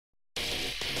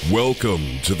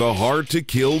Welcome to the Hard to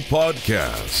Kill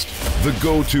podcast, the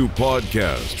go-to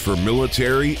podcast for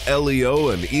military, LEO,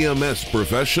 and EMS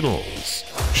professionals,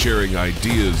 sharing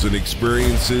ideas and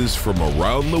experiences from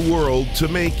around the world to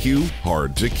make you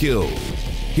hard to kill.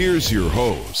 Here's your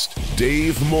host,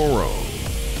 Dave Morrow.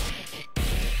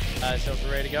 So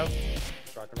we're ready to go?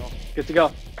 Rock and roll. Good to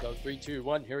go. So 3, 2,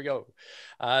 1, here we go.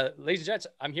 Ladies and gents,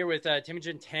 I'm here with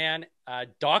Teimojin Tan,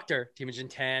 Dr. Teimojin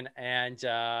Tan, and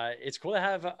it's cool to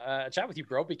have a chat with you,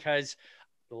 bro, because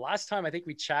the last time I think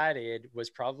we chatted was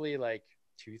probably like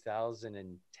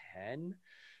 2010,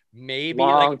 maybe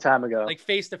long time ago, like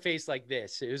face to face like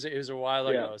this. It was a while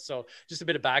ago. So just a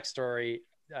bit of backstory.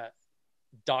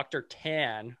 Dr.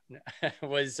 Tan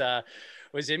was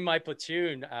in my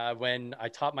platoon when I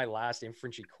taught my last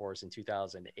infantry course in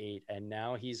 2008, and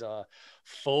now he's a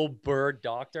full bird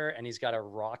doctor, and he's got a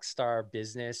rock star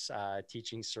business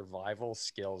teaching survival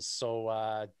skills.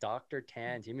 So Dr.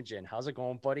 Tan, Teimojin, how's it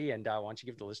going, buddy? And why don't you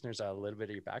give the listeners a little bit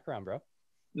of your background, bro?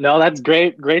 No, that's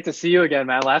great. Great to see you again,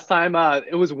 man. Last time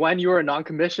it was when you were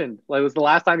non-commissioned. Like, it was the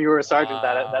last time you were a sergeant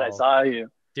that I saw you.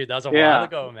 Dude, that was a while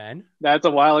ago, man. That's a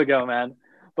while ago, man.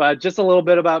 But just a little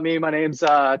bit about me. My name's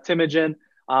Teimojin.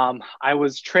 I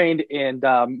was trained in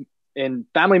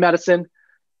family medicine,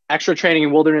 extra training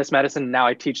in wilderness medicine. And now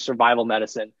I teach survival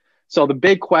medicine. So the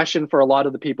big question for a lot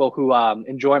of the people who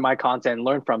enjoy my content and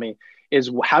learn from me is,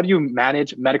 how do you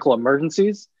manage medical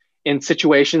emergencies in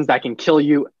situations that can kill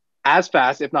you as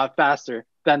fast, if not faster,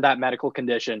 than that medical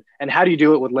condition? And how do you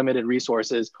do it with limited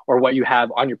resources or what you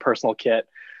have on your personal kit?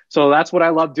 So that's what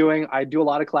I love doing. I do a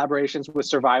lot of collaborations with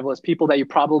survivalists, people that you've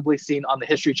probably seen on the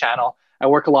History Channel. I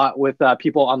work a lot with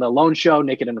people on the Lone Show,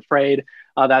 Naked and Afraid,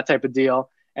 that type of deal.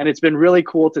 And it's been really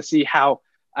cool to see how,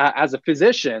 as a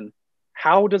physician,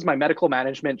 how does my medical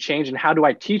management change and how do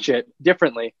I teach it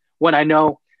differently when I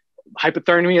know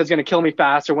hypothermia is going to kill me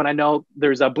fast, or when I know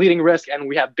there's a bleeding risk and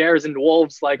we have bears and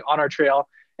wolves like on our trail?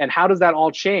 And how does that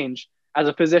all change as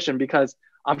a physician? Because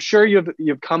I'm sure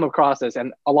you've come across this,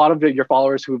 and a lot of your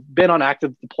followers who've been on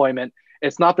active deployment,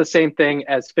 it's not the same thing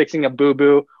as fixing a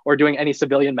boo-boo or doing any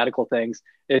civilian medical things.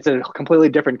 It's a completely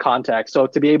different context. So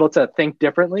to be able to think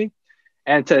differently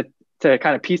and to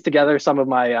kind of piece together some of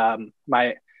my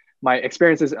my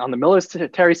experiences on the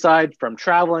military side from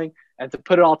traveling, and to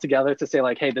put it all together to say,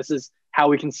 like, hey, this is how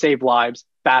we can save lives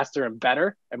faster and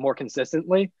better and more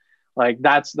consistently. Like,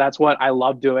 that's what I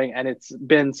love doing, and it's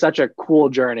been such a cool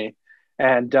journey.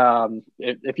 And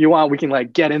if you want, we can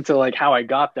like get into like how I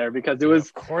got there, because it was.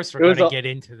 Of course, we're going to get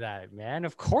into that, man.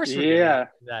 Of course, we're going to get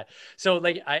into that. So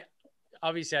like, I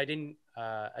didn't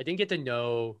get to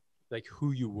know like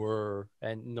who you were,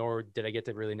 and nor did I get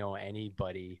to really know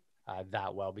anybody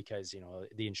that well, because, you know,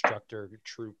 the instructor,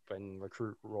 troop, and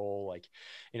recruit role, like,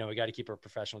 you know, we got to keep our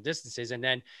professional distances. And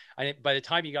then by the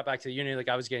time you got back to the unit, like,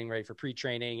 I was getting ready for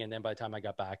pre-training, and then by the time I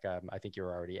got back, I think you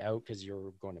were already out because you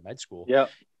were going to med school. Yeah.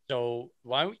 So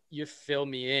why don't you fill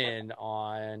me in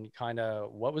on kind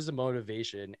of what was the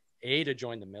motivation, A, to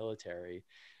join the military,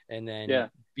 and then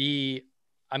B,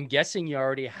 I'm guessing you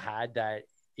already had that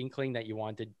inkling that you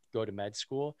wanted to go to med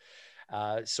school.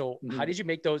 So how did you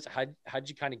make those? How did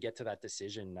you kind of get to that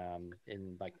decision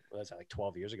in like, what was that, like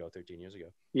 12 years ago, 13 years ago?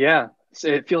 Yeah, so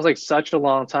it feels like such a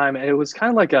long time. And it was kind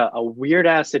of like a weird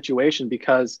ass situation,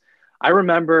 because I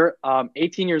remember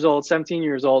 18 years old, 17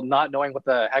 years old, not knowing what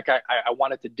the heck I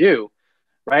wanted to do,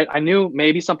 right? I knew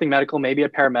maybe something medical, maybe a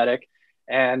paramedic.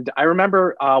 And I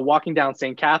remember walking down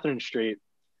St. Catherine Street,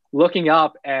 looking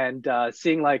up and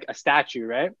seeing like a statue,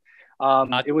 right?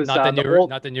 It was not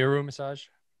the Nehru massage?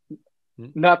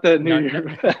 Not the New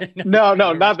Year. No,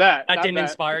 not that. That didn't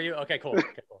inspire you? Okay, cool.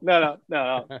 No.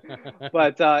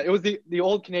 But it was the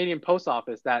old Canadian post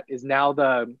office that is now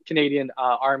the Canadian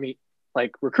Army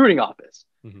like recruiting office.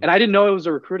 And I didn't know it was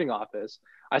a recruiting office.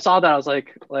 I saw that, I was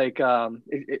like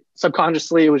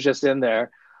subconsciously it was just in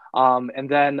there. And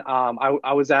then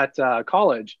I was at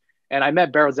college, and I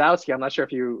met Berezowski. I'm not sure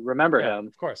if you remember him.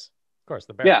 Of course,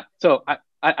 the Bear. Yeah. So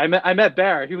I met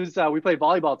Bear. He was we played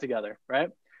volleyball together,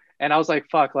 right? And I was like,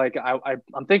 fuck, like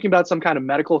I'm thinking about some kind of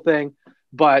medical thing,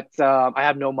 but I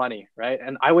have no money, right?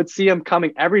 And I would see him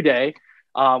coming every day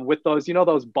with those, you know,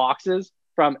 those boxes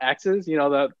from X's, you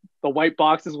know, the white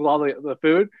boxes with all the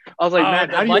food. I was like, man,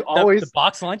 how do you always... The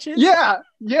box lunches? Yeah.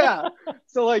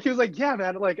 So like, he was like, yeah,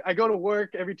 man, like I go to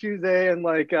work every Tuesday, and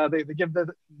like they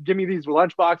give me these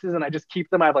lunch boxes, and I just keep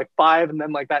them. I have like 5, and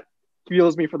then like that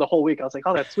fuels me for the whole week. I was like,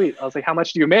 oh, that's sweet. I was like, how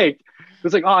much do you make? It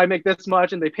was like, oh, I make this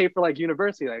much, and they pay for like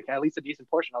university, like at least a decent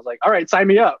portion. I was like, all right, sign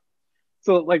me up.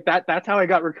 So like that's how I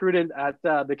got recruited at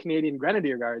the Canadian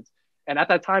Grenadier Guards. And at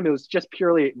that time, it was just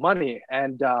purely money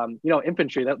and, you know,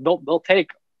 infantry. That they'll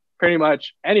take pretty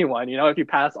much anyone, you know, if you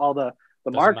pass all the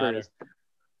Doesn't markers. matter.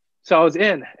 So I was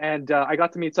in, and I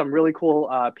got to meet some really cool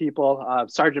people.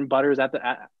 Sergeant Butterworth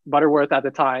at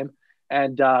the time,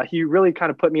 and he really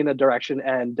kind of put me in the direction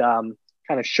and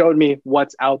kind of showed me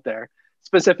what's out there.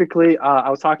 Specifically, I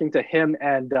was talking to him,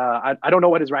 and I don't know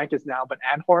what his rank is now, but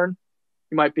Anhorn,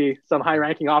 he might be some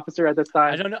high-ranking officer at this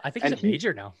time. I don't know. I think he's a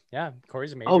major now. Yeah,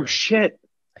 Corey's a major. Oh shit,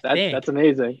 that's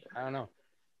amazing. I don't know.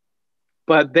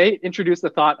 But they introduced the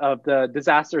thought of the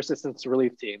disaster assistance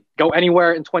relief team. Go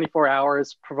anywhere in 24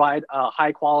 hours, provide a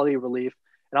high quality relief.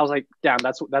 And I was like, damn,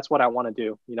 that's what I want to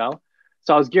do, you know?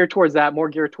 So I was geared towards that, more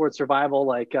geared towards survival,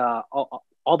 like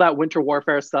all that winter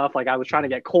warfare stuff. Like I was trying to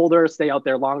get colder, stay out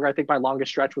there longer. I think my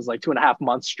longest stretch was like 2.5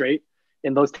 months straight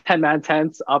in those 10-man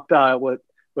tents up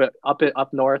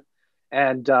north.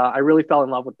 And I really fell in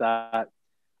love with that.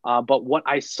 But what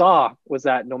I saw was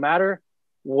that no matter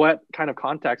what kind of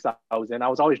context I was in, I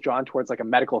was always drawn towards like a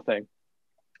medical thing.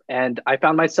 And I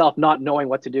found myself not knowing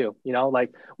what to do. You know, like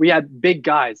we had big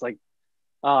guys like,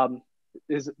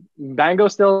 is Bango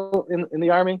still in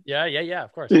the army? Yeah,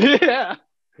 of course. Yeah.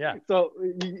 Yeah. So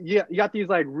you got these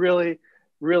like really,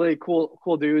 really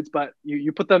cool dudes, but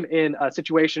you put them in a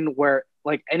situation where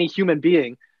like any human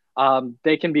being,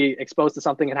 they can be exposed to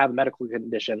something and have a medical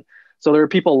condition. So there are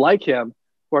people like him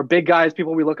who are big guys,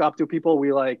 people we look up to, people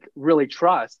we like really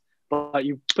trust, but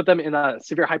you put them in a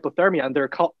severe hypothermia and they're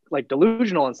like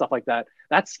delusional and stuff like that.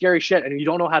 That's scary shit. And you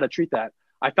don't know how to treat that.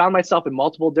 I found myself in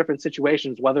multiple different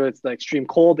situations, whether it's the extreme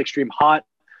cold, extreme hot,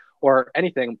 or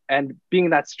anything. And being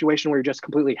in that situation where you're just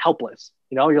completely helpless,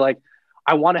 you know, you're like,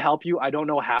 I want to help you. I don't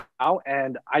know how.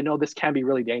 And I know this can be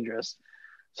really dangerous.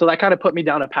 So that kind of put me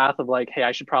down a path of like, hey,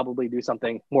 I should probably do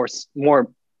something more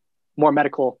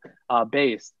medical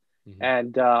based. Mm-hmm.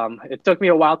 And it took me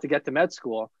a while to get to med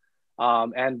school.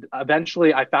 And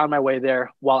eventually I found my way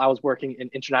there while I was working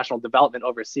in international development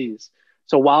overseas.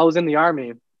 So while I was in the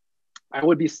army, I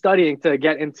would be studying to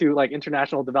get into like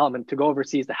international development, to go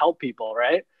overseas to help people,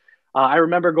 right? I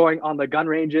remember going on the gun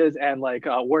ranges and like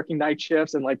working night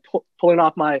shifts and like pulling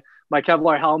off my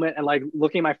Kevlar helmet and like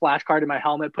looking at my flashcard in my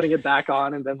helmet, putting it back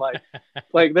on, and then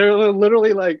like they're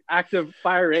literally like active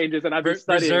fire ranges, and I've been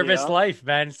studying. Reservist life,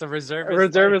 man. It's the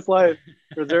reservist life.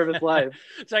 Reservist life.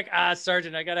 It's like,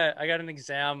 Sergeant, I got an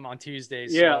exam on Tuesday,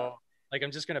 so yeah. Like,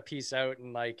 I'm just going to peace out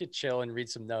and like chill and read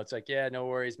some notes. Like, yeah, no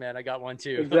worries, man. I got one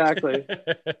too. Exactly.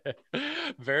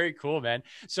 Very cool, man.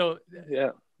 So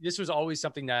yeah, this was always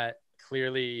something that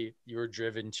clearly you were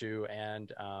driven to, and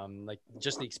like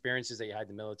just the experiences that you had in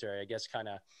the military, I guess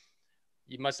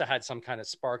you must have had some kind of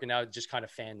spark, and now it just kind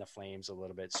of fanned the flames a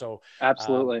little bit. So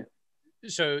absolutely.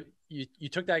 So you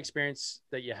took that experience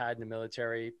that you had in the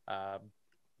military,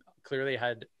 clearly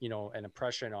had, you know, an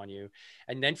impression on you.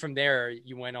 And then from there,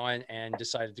 you went on and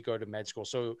decided to go to med school.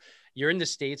 So you're in the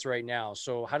States right now.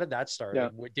 So how did that start? Yeah.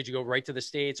 Like, did you go right to the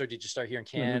States, or did you start here in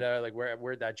Canada? Mm-hmm. Like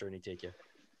where'd that journey take you?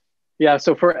 Yeah.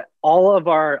 So for all of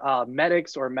our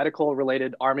medics or medical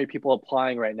related army people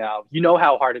applying right now, you know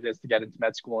how hard it is to get into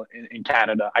med school in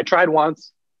Canada. I tried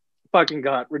once, fucking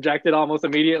got rejected almost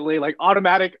immediately, like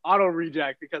automatic auto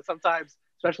reject, because sometimes,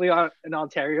 especially in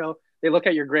Ontario, they look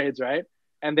at your grades, right?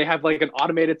 And they have like an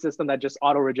automated system that just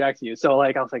auto rejects you. So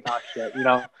like, I was like, oh shit, you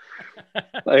know,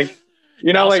 like,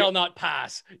 you know, Thou like, shall not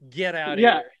pass. Get out of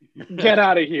here. Get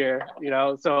out of here. You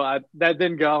know, so that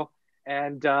didn't go.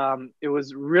 And it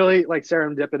was really like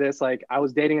serendipitous. Like I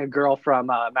was dating a girl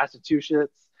from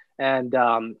Massachusetts, and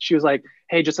she was like,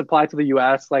 hey, just apply to the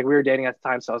US. Like we were dating at the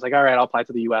time. So I was like, all right, I'll apply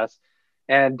to the US.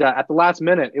 And at the last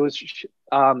minute, it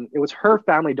was her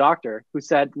family doctor who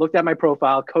looked at my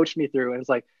profile, coached me through, and was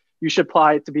like, you should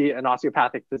apply to be an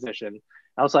osteopathic physician.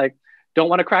 I was like, don't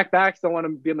want to crack backs, don't want to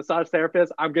be a massage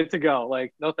therapist. I'm good to go.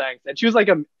 Like, no thanks. And she was like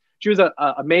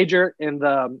a major in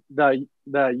the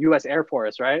U.S. Air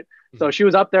Force, right? Mm-hmm. So she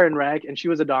was up there in rank, and she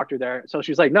was a doctor there. So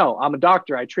she was like, no, I'm a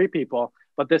doctor. I treat people,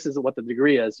 but this is what the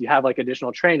degree is. You have like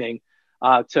additional training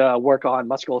to work on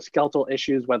musculoskeletal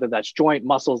issues, whether that's joint,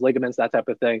 muscles, ligaments, that type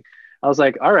of thing. I was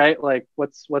like, all right, like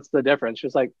what's the difference? She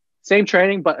was like, same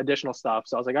training, but additional stuff.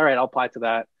 So I was like, all right, I'll apply to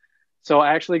that. So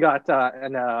I actually got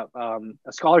a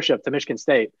scholarship to Michigan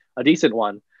State, a decent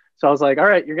one. So I was like, all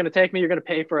right, you're going to take me, you're going to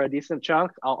pay for a decent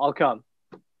chunk. I'll come.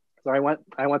 So I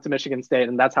went to Michigan State,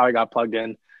 and that's how I got plugged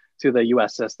in to the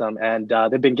US system. And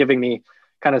they've been giving me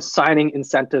kind of signing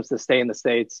incentives to stay in the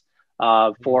States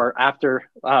for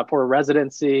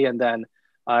residency. And then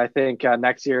I think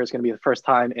next year is going to be the first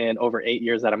time in over 8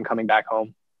 years that I'm coming back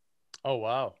home. Oh,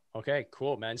 wow. Okay,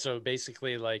 cool, man. So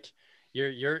basically like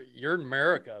you're in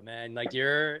America, man. Like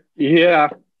you're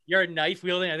you're a knife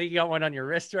wielding. I think you got one on your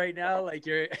wrist right now. Like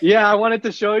you're. Yeah, I wanted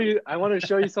to show you. I want to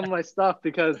show you some of my stuff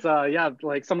because, yeah,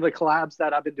 like some of the collabs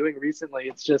that I've been doing recently.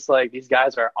 It's just like these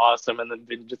guys are awesome, and they've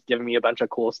been just giving me a bunch of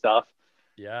cool stuff.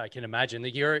 Yeah, I can imagine.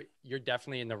 Like you're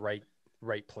definitely in the right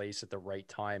place at the right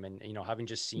time, and having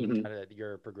just seen kind of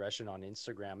your progression on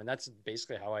Instagram, and that's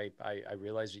basically how I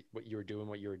realized what you were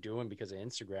doing because of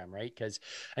Instagram, right? Because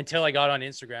until I got on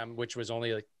Instagram, which was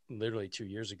only like literally 2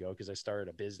 years ago, because I started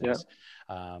a business,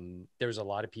 there's a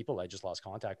lot of people I just lost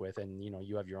contact with, and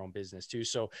you have your own business too.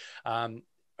 So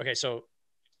okay, so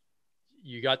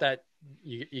you got that,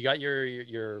 you got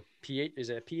your PhD, is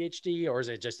it a PhD or is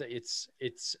it just it's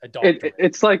a doctorate?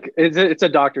 It's like it's a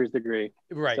doctor's degree,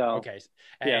 right? So, okay,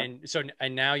 and so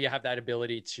and now you have that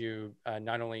ability to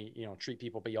not only treat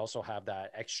people, but you also have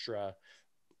that extra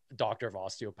doctor of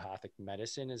osteopathic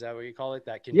medicine. Is that what you call it?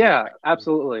 That can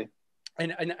absolutely.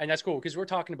 And that's cool, because we're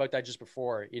talking about that just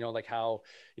before, like how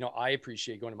I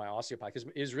appreciate going to my osteopath, because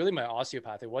it was really my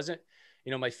osteopath. It wasn't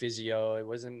my physio, it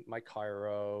wasn't my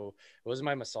chiro, it wasn't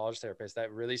my massage therapist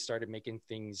that really started making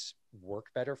things work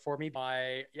better for me.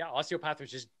 My osteopath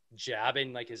was just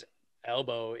jabbing like his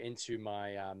elbow into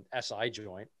my SI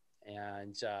joint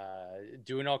and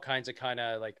doing all kinds of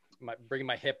like bringing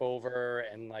my hip over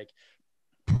and like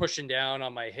pushing down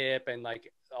on my hip, and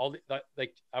like all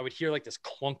like I would hear like this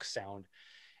clunk sound,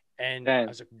 and I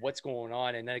was like, what's going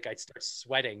on? And then like I'd start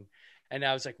sweating, and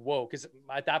I was like, whoa, because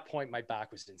at that point my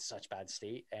back was in such bad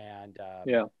state, and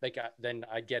then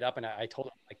I'd get up and I told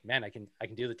him, like, man, I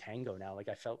can do the tango now. Like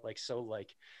I felt like so,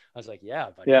 like I was like, yeah,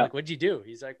 but like, what'd you do?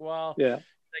 He's like, well, like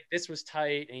this was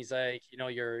tight, and he's like,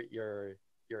 your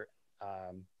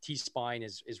T-spine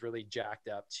is really jacked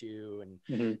up too,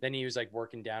 and then he was like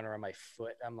working down around my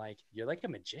foot. I'm like, you're like a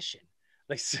magician.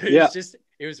 Like, so it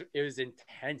was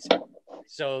intense.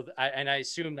 So I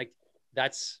assume like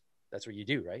that's what you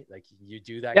do, right? Like you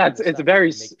do that. Yeah, it's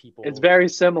very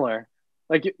similar.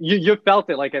 Like you felt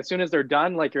it. Like as soon as they're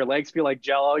done, like your legs feel like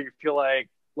jello. You feel like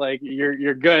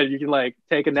you're good. You can like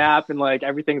take a nap and like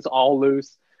everything's all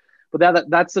loose. But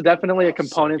that's definitely a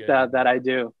component that I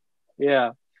do.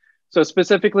 Yeah. So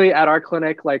specifically at our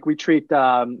clinic, like we treat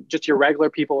just your regular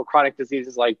people with chronic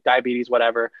diseases like diabetes,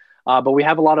 whatever. But we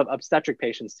have a lot of obstetric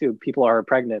patients too. People are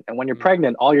pregnant. And when you're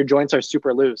pregnant, all your joints are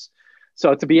super loose.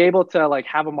 So to be able to like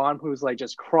have a mom who's like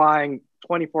just crying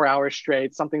 24 hours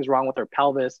straight, something's wrong with her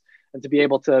pelvis, and to be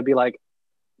able to be like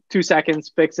 2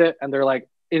 seconds, fix it, and they're like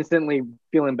instantly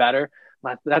feeling better.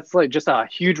 That's like just a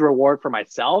huge reward for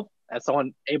myself as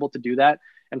someone able to do that,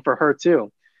 and for her too.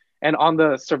 And on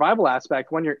the survival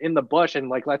aspect, when you're in the bush and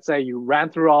like, let's say you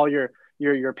ran through all your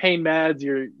pain meds,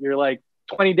 you're like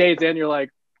 20 days in, you're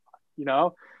like,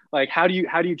 like how do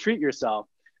you treat yourself?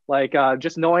 Like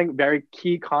just knowing very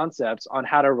key concepts on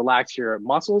how to relax your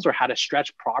muscles or how to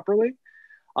stretch properly,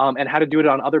 and how to do it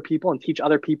on other people and teach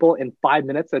other people in 5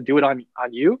 minutes to do it on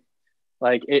you.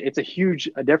 Like it's a huge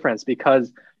difference,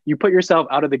 because you put yourself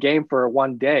out of the game for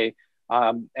one day.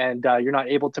 And you're not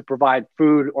able to provide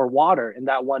food or water in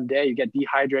that one day. You get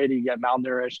dehydrated, you get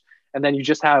malnourished, and then you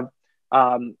just have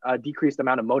a decreased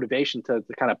amount of motivation to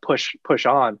kind of push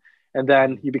on. And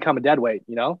then you become a dead weight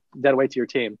to your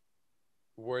team.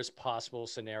 Worst possible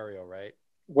scenario, right?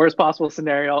 Worst possible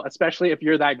scenario, especially if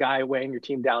you're that guy weighing your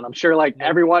team down. I'm sure like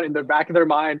everyone in the back of their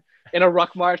mind in a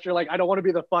ruck march, you're like, I don't want to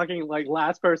be the fucking like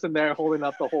last person there holding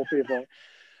up the whole people.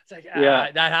 It's like,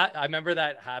 I remember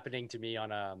that happening to me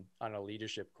on a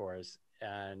leadership course,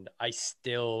 and I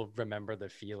still remember the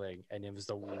feeling, and it was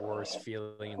the worst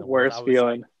feeling in the world.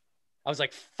 I was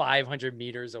like 500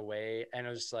 meters away, and I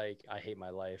was just like, I hate my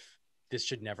life. This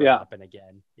should never happen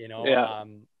again.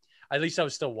 At least I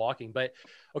was still walking. But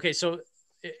okay, so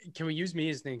can we use me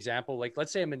as an example? Like,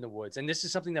 let's say I'm in the woods, and this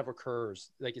is something that recurs.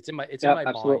 Like it's in my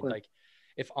mind. Like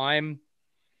if I'm,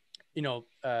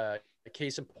 a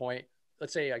case in point,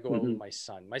 let's say I go out with my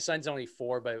son. My son's only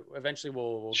 4, but eventually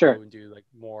we'll go and do like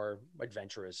more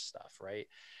adventurous stuff, right?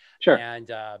 Sure. And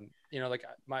like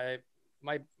my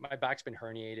back's been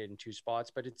herniated in 2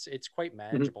 spots, but it's quite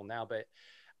manageable now. But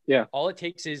all it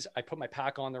takes is I put my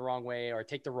pack on the wrong way, or I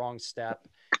take the wrong step,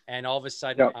 and all of a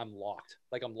sudden I'm locked.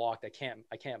 Like I'm locked. I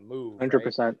can't move.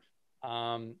 100%.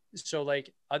 So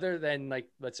like, other than like,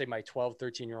 let's say my 12,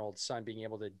 13-year-old son being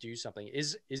able to do something,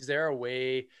 is there a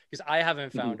way, because I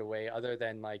haven't found a way other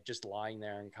than like just lying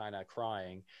there and kind of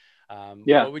crying.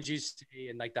 What would you say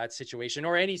in like that situation,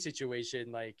 or any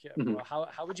situation? Like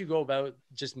how would you go about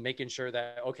just making sure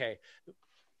that, okay,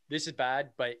 this is bad,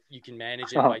 but you can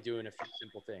manage it by doing a few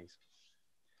simple things?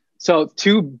 So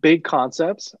 2 big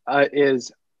concepts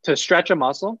is to stretch a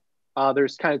muscle.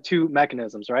 There's kind of 2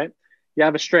 mechanisms, right? you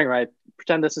have a string, right?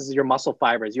 Pretend this is your muscle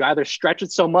fibers. You either stretch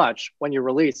it so much when you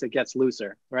release, it gets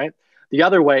looser, right? The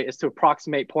other way is to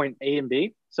approximate point A and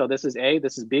B. So this is A,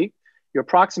 this is B. You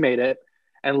approximate it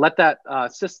and let that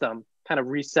system kind of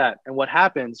reset. And what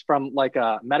happens from like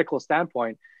a medical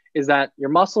standpoint is that your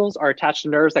muscles are attached to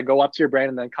nerves that go up to your brain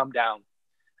and then come down.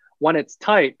 When it's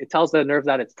tight, it tells the nerve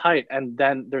that it's tight, and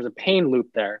then there's a pain loop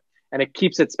there, and it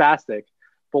keeps it spastic.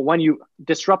 But when you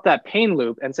disrupt that pain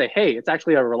loop and say, hey, it's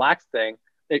actually a relaxed thing,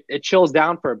 it chills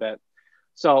down for a bit.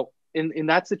 So in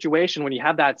that situation, when you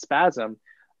have that spasm,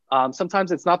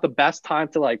 sometimes it's not the best time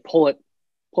to like pull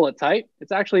it tight.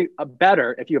 It's actually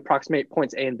better if you approximate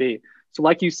points A and B. So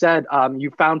like you said, you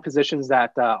found positions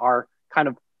that are kind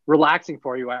of relaxing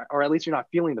for you, or at least you're not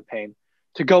feeling the pain.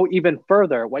 To go even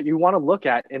further, what you want to look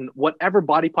at in whatever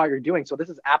body part you're doing. So this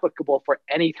is applicable for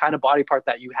any kind of body part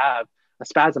that you have a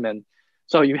spasm in.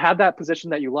 So you have that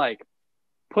position that you like,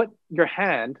 put your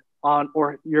hand on,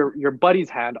 or your buddy's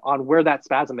hand on where that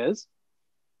spasm is.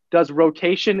 Does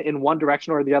rotation in one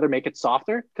direction or the other make it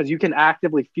softer? Because you can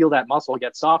actively feel that muscle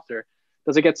get softer.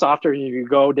 Does it get softer if you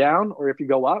go down or if you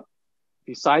go up? If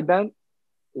you side bend?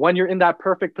 When you're in that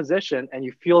perfect position and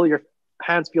you feel your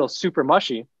hands feel super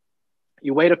mushy,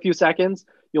 you wait a few seconds,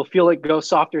 you'll feel it go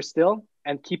softer still,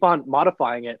 and keep on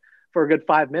modifying it for a good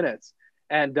 5 minutes.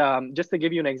 And just to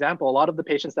give you an example, a lot of the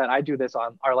patients that I do this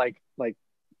on are like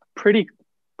pretty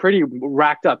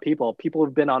racked up people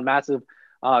who've been on massive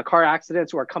car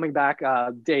accidents, who are coming back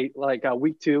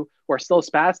week 2, who are still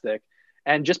spastic,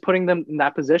 and just putting them in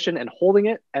that position and holding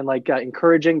it and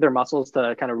encouraging their muscles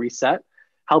to kind of reset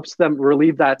helps them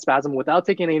relieve that spasm without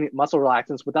taking any muscle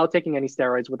relaxants, without taking any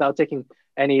steroids, without taking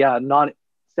any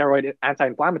non-steroid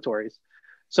anti-inflammatories.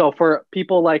 So for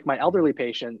people like my elderly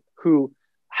patient who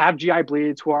have GI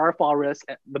bleeds, who are a fall risk,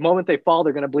 the moment they fall,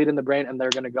 they're going to bleed in the brain and they're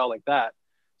going to go like that.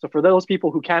 So for those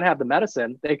people who can't have the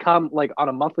medicine, they come like on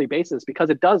a monthly basis, because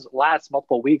it does last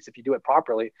multiple weeks if you do it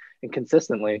properly and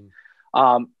consistently.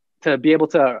 To be able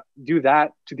to do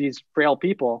that to these frail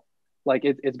people, like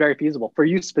it's very feasible. For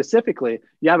you specifically,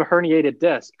 you have a herniated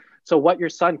disc. So what your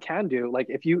son can do, like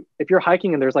if you're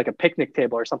hiking and there's like a picnic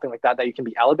table or something like that you can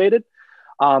be elevated,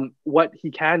 what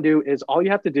he can do is, all you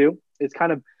have to do is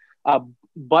kind of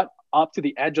butt up to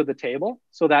the edge of the table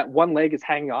so that one leg is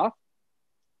hanging off,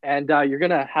 and you're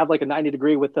gonna have like a 90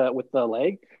 degree with the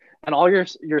leg, and all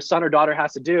your son or daughter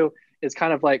has to do is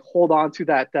kind of like hold on to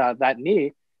that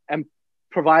knee and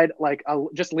provide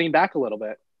just lean back a little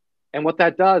bit. And what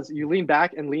that does, you lean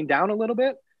back and lean down a little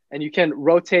bit, and you can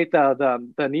rotate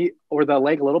the knee or the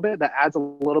leg a little bit. That adds a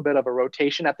little bit of a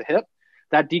rotation at the hip.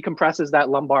 That decompresses that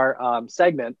lumbar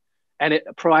segment, and it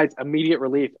provides immediate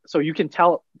relief. So you can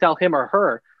tell him or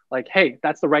her, like, hey,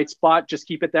 that's the right spot. Just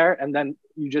keep it there. And then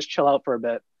you just chill out for a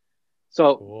bit.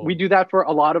 So cool. We do that for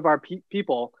a lot of our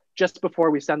people just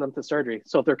before we send them to surgery.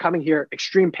 So if they're coming here,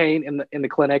 extreme pain in the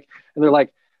clinic, and they're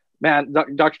like, man,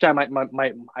 Dr. Tan,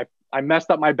 I messed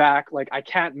up my back. Like, I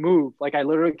can't move. Like, I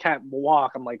literally can't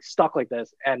walk. I'm like stuck like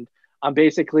this. And I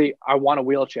want a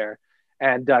wheelchair.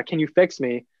 And can you fix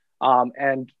me?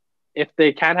 And if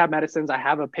they can't have medicines, I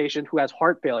have a patient who has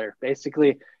heart failure.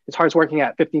 Basically, his heart's working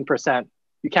at 15%.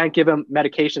 You can't give him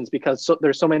medications because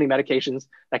there's so many medications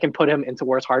that can put him into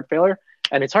worse heart failure,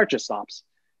 and his heart just stops,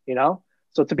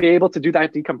 So to be able to do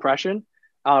that decompression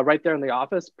right there in the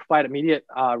office, provide immediate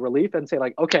relief, and say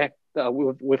like, okay,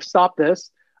 we've stopped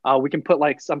this. We can put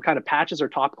like some kind of patches or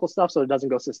topical stuff so it doesn't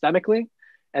go systemically.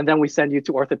 And then we send you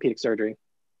to orthopedic surgery.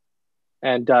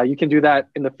 And you can do that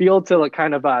in the field to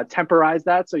kind of temporize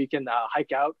that, so you can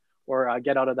hike out or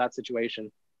get out of that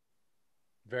situation.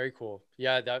 Very cool.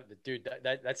 Yeah,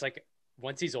 that's like,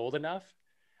 once he's old enough,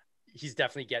 he's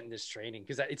definitely getting this training,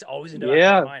 because it's always in the back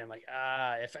of my mind. I'm like,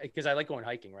 because I like going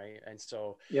hiking, right? And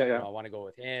so I want to go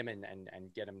with him and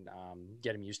get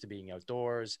him used to being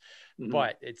outdoors. Mm-hmm.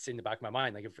 But it's in the back of my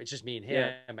mind, like, if it's just me and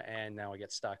him, and now I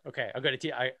get stuck. Okay, I'm gonna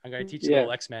teach the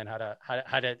little X-Man how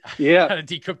to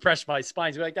decompress my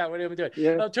spines. We're like that. What are we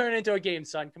doing? I'll turn it into a game,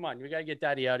 son. Come on, we gotta get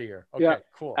daddy out of here. Okay,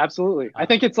 cool. Absolutely. I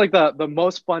think it's like the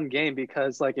most fun game,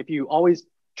 because like if you always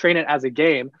train it as a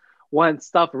game, when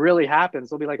stuff really happens,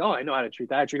 they'll be like, oh, I know how to treat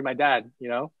that. I treated my dad,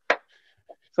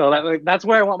 So that's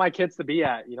where I want my kids to be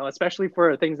at, especially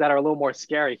for things that are a little more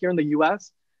scary. Here in the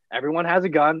US, everyone has a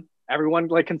gun. Everyone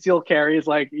concealed carries.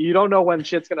 You don't know when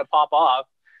shit's going to pop off.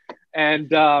 And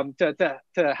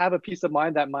to have a peace of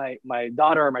mind that my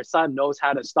daughter or my son knows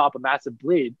how to stop a massive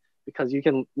bleed, because you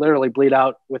can literally bleed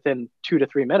out within 2 to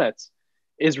 3 minutes,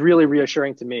 is really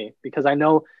reassuring to me, because I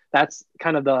know that's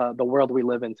kind of the world we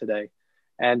live in today.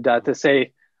 And to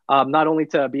say, not only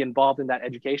to be involved in that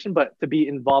education, but to be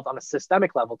involved on a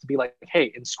systemic level, to be like,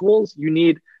 hey, in schools, you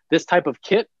need this type of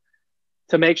kit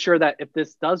to make sure that if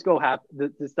this does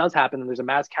happen and there's a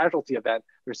mass casualty event,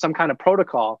 there's some kind of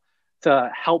protocol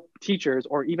to help teachers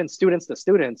or even students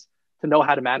to know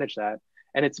how to manage that.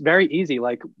 And it's very easy.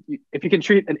 Like if you can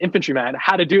treat an infantryman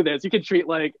how to do this, you can treat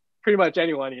like pretty much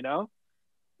anyone, you know,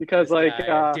 because this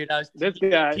guy, dude, I was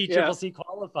T-Triple-C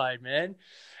qualified, man.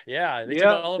 Yeah, they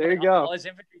took all his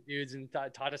infantry dudes and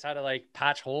taught us how to like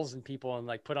patch holes in people and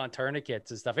like put on tourniquets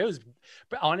and stuff.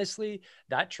 But honestly,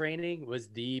 that training was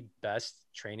the best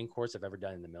training course I've ever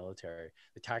done in the military.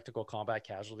 The tactical combat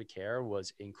casualty care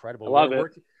was incredible. I love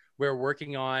it. We're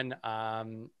working on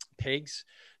pigs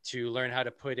to learn how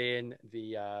to put in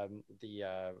the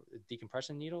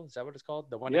decompression needle. Is that what it's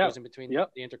called? The one that goes in between the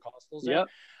intercostals. Yeah.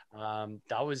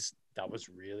 That was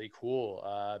really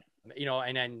cool. You know,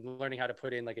 and then learning how to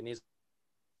put in like a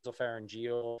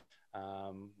nasopharyngeal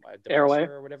airway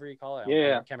or whatever you call it.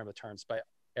 I can't remember the terms, but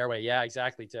airway. Yeah,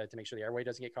 exactly. To make sure the airway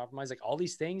doesn't get compromised. Like all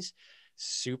these things,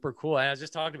 super cool. And I was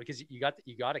just talking to because you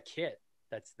got a kit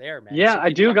that's there, man. Yeah, so I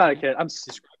do got a kit.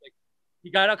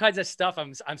 You got all kinds of stuff.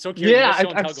 I'm so curious. Yeah,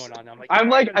 I'm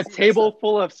like a table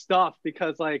full of stuff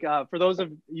because like for those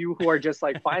of you who are just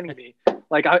like finding me,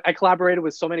 like I collaborated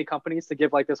with so many companies to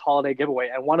give like this holiday giveaway,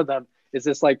 and one of them is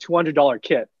this like $200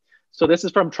 kit. So this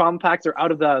is from Trauma Packs. They're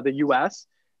out of the US,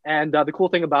 and the cool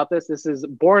thing about this is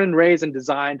born and raised and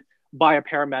designed by a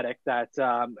paramedic that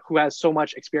who has so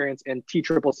much experience in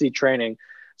T-Triple-C training.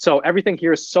 So everything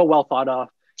here is so well thought of.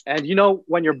 And you know,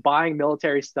 when you're buying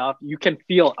military stuff, you can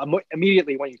feel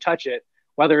immediately when you touch it,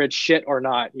 whether it's shit or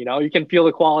not, you know, you can feel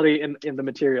the quality in the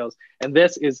materials. And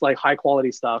this is like high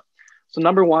quality stuff. So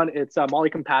number one, it's MOLLE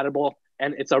compatible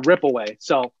and it's a rip away.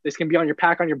 So this can be on your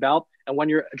pack on your belt. And when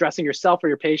you're addressing yourself or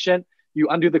your patient, you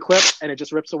undo the clip and it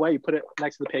just rips away. You put it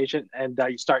next to the patient and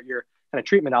you start your kind of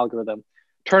treatment algorithm.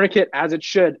 Tourniquet, as it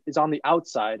should, is on the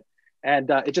outside and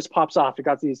it just pops off. It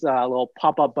got these little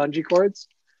pop-up bungee cords.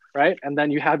 Right. And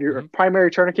then you have your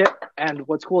primary tourniquet. And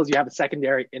what's cool is you have a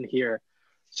secondary in here.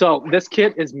 So this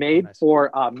kit is made for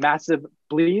massive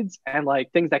bleeds and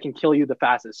like things that can kill you the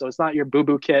fastest. So it's not your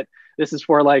boo-boo kit. This is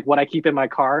for like what I keep in my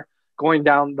car going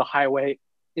down the highway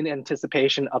in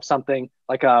anticipation of something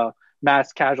like a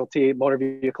mass casualty, motor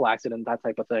vehicle accident, that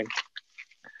type of thing.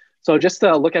 So just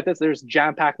to look at this, there's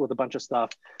jam-packed with a bunch of stuff.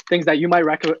 Things that you might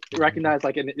recognize,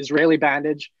 like an Israeli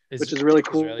bandage, which is really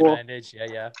cool. Israeli bandage,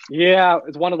 yeah,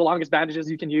 it's one of the longest bandages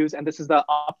you can use. And this is the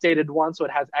updated one, so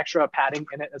it has extra padding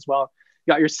in it as well.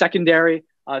 You got your secondary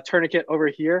tourniquet over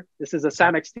here. This is a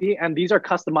SAM-XT, and these are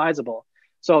customizable.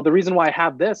 So the reason why I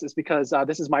have this is because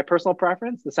this is my personal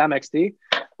preference, the SAM-XT.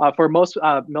 For most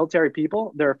military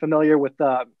people, they're familiar with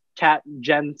the CAT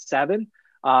Gen 7.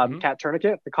 CAT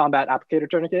tourniquet, the combat applicator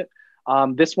tourniquet.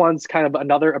 This one's kind of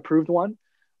another approved one.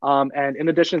 And in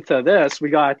addition to this, we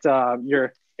got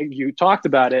you talked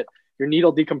about it, your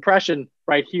needle decompression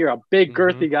right here, a big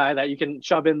girthy guy that you can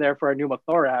shove in there for a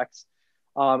pneumothorax.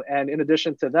 And in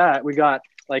addition to that, we got,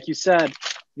 like you said,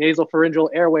 nasal pharyngeal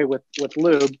airway with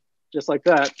lube, just like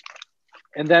that.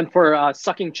 And then for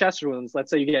sucking chest wounds,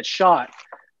 let's say you get shot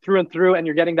through and through and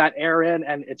you're getting that air in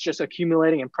and it's just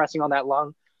accumulating and pressing on that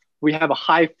lung. We have a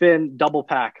high fin double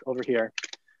pack over here.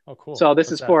 Oh, cool. So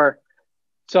this is for,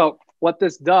 so what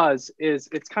this does is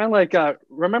it's kind of like,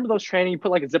 remember those training, you put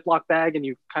like a Ziploc bag and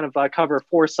you kind of cover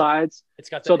 4 sides. It's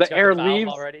got so the air leaves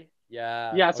already.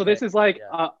 Yeah. Yeah. So this is like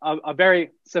a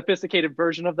very sophisticated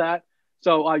version of that.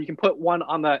 So you can put one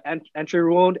on the entry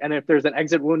wound. And if there's an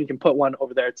exit wound, you can put one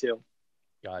over there too.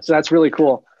 Gotcha. So that's really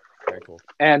cool. Very cool.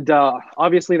 And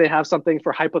obviously they have something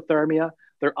for hypothermia.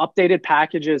 Their updated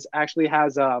packages actually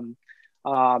has an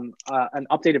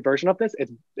updated version of this.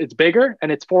 It's bigger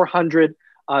and it's 400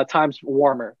 times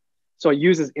warmer. So it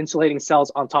uses insulating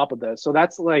cells on top of this. So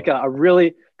that's like a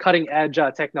really cutting edge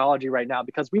technology right now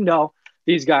because we know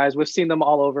these guys, we've seen them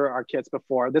all over our kits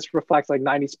before. This reflects like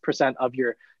 90% of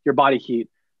your body heat.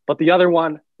 But the other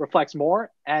one reflects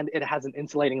more and it has an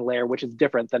insulating layer, which is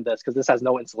different than this because this has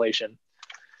no insulation.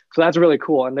 So that's really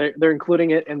cool. And they're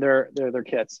including it in their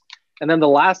kits. And then the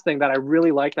last thing that I really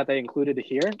like that they included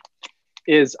here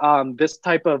is this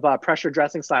type of pressure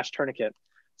dressing / tourniquet.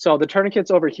 So the tourniquets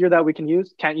over here that we can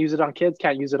use, can't use it on kids,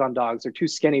 can't use it on dogs. They're too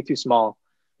skinny, too small.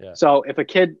 Yeah. So if a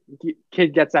kid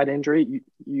gets that injury,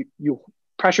 you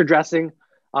pressure dressing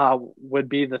would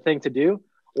be the thing to do,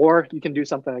 or you can do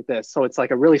something like this. So it's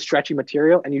like a really stretchy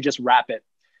material and you just wrap it.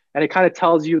 And it kind of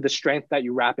tells you the strength that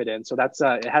you wrap it in. So that's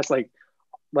it has like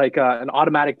an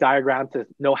automatic diagram to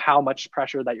know how much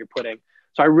pressure that you're putting.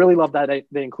 So I really love that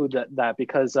they include that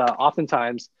because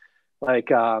oftentimes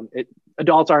like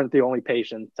adults aren't the only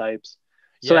patient types.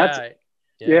 So for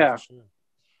sure.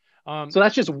 So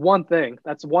that's just one thing.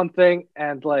 That's one thing.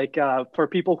 And like for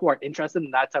people who are interested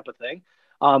in that type of thing,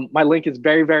 my link is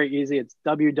very, very easy. It's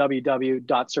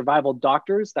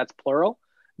www.survivaldoctors, that's plural,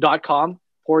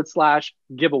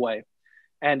 .com/giveaway.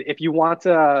 And if you want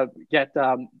to get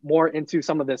more into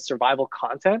some of this survival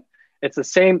content, it's the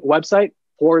same website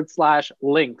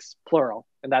 /links, plural.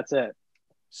 And that's it.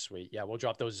 Sweet. Yeah, we'll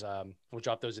drop those in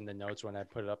the notes when I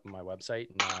put it up on my website.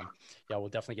 And yeah, we'll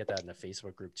definitely get that in the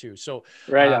Facebook group too. So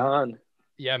right on.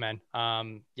 Yeah, man.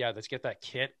 Yeah, let's get that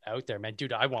kit out there, man.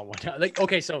 Dude, I want one. Like,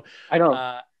 okay, so I know.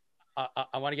 I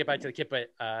want to get back to the kit,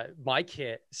 but my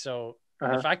kit. So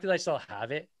the fact that I still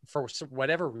have it, for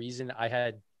whatever reason, I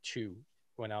had 2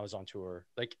 when I was on tour.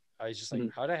 Like, I was just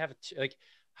like, how did I have like,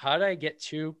 how did I get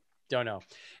 2? Don't know.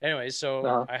 Anyways,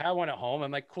 so I had one at home.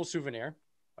 I'm like, cool souvenir,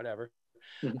 whatever.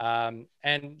 And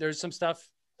there's some stuff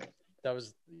that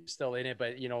was still in it,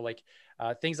 but you know, like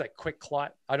things like quick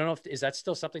clot. I don't know if is that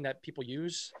still something that people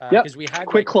use? Because we had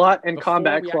quick clot and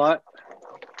combat clot.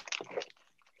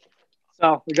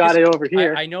 So we got it over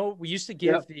here. I know we used to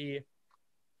give the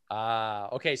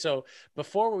okay, so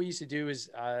before what we used to do is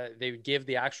they would give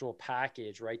the actual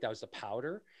package, right? That was the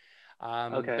powder.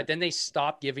 But then they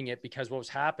stopped giving it because what was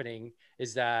happening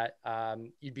is that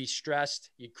you'd be stressed,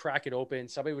 you'd crack it open,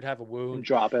 somebody would have a wound, and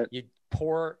drop it, you'd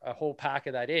pour a whole pack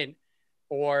of that in,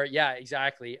 or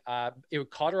exactly. It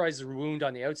would cauterize the wound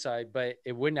on the outside, but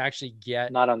it wouldn't actually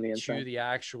get not on the inside to the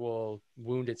actual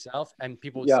wound itself, and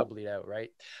people would still bleed out, right?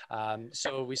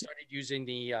 So we started using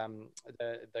the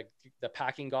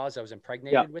packing gauze that was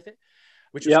impregnated with it,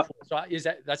 which was cool. So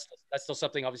that's still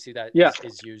something obviously that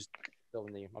is used.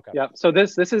 Yeah. So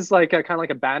this is like a kind of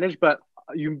like a bandage, but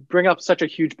you bring up such a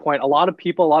huge point. A lot of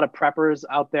people, a lot of preppers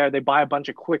out there, they buy a bunch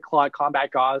of quick clot combat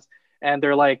gauze and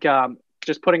they're like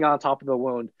just putting it on top of the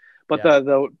wound. But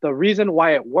the reason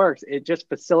why it works, it just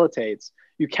facilitates.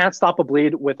 You can't stop a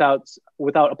bleed without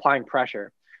applying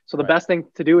pressure. So the best thing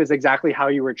to do is exactly how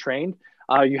you were trained.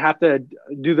 You have to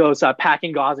do those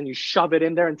packing gauze and you shove it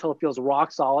in there until it feels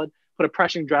rock solid. Put a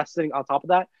pressure dressing on top of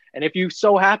that. And if you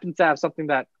so happen to have something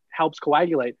that helps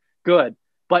coagulate, good.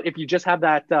 But if you just have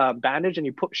that bandage and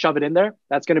you shove it in there,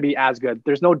 that's going to be as good.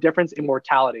 There's no difference in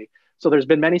mortality. So there's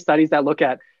been many studies that look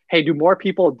at, hey, do more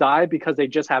people die because they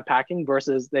just have packing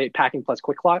versus they packing plus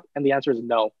quick clot? And the answer is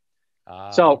no.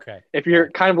 If you're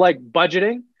kind of like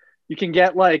budgeting, you can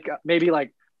get like maybe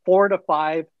like 4 to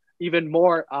 5, even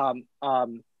more of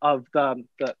the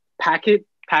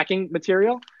packing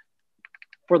material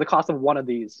for the cost of one of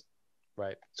these.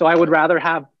 Right. So I would rather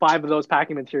have 5 of those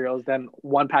packing materials than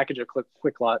 1 package of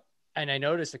quick clot. And I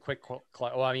noticed the quick clot.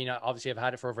 Well, I mean, obviously I've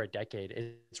had it for over a decade.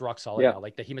 It's rock solid now.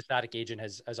 Like the hemostatic agent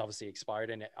has obviously expired,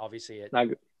 and obviously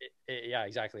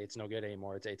exactly. It's no good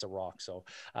anymore. It's a rock. So,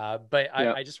 but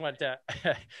I just wanted to,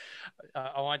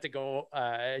 I wanted to go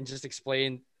and just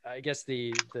explain, I guess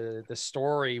the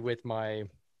story with my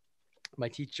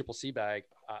teachable sea bag.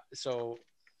 So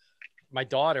my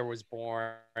daughter was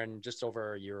born just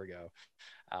over a year ago.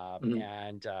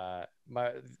 And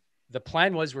the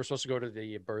plan was we're supposed to go to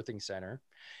the birthing center.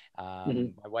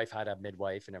 My wife had a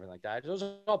midwife and everything like that. It was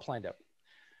all planned out.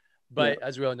 But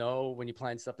as we all know, when you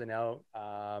plan something out,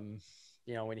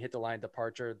 you know, when you hit the line of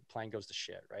departure, the plan goes to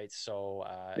shit, right? So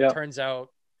it turns out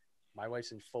my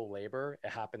wife's in full labor.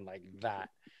 It happened like that.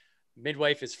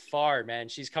 Midwife is far, man.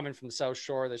 She's coming from the South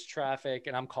Shore. There's traffic,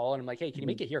 and I'm calling. I'm like, hey, can you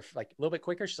make it here like a little bit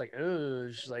quicker? She's like, oh,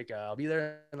 I'll be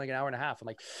there in like an hour and a half. I'm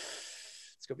like,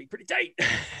 it's gonna be pretty tight.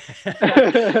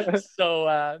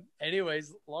 So,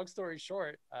 anyways, long story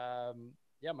short,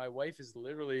 my wife is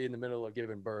literally in the middle of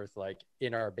giving birth, like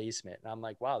in our basement, and I'm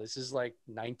like, wow, this is like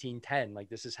 1910, like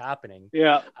this is happening.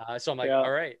 So I'm like, all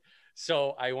right.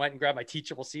 So I went and grabbed my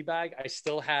teachable sea bag. I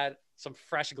still had some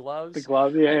fresh gloves. The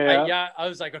gloves, I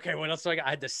was like, okay, what else do I got? I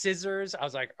had the scissors. I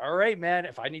was like, all right, man,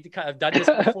 if I need to cut, I've done this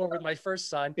before with my first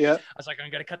son. I was like, I'm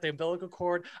going to cut the umbilical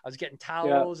cord. I was getting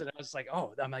towels, and I was like,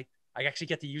 oh, I'm like, I actually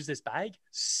get to use this bag.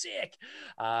 Sick.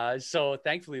 So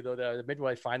thankfully though, the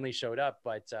midwife finally showed up,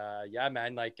 but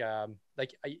man,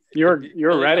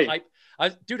 you're ready.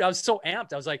 I was so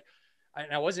amped. I was like,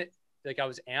 I wasn't like, I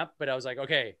was amped, but I was like,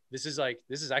 okay, this is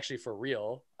actually for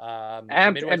real.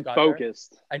 Amped and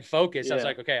focused. I was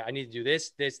like, okay, I need to do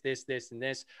this, and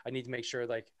this. I need to make sure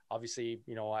like obviously,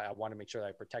 you know, I want to make sure that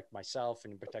I protect myself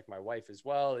and protect my wife as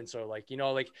well. And so like, you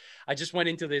know, like I just went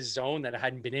into this zone that I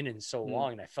hadn't been in so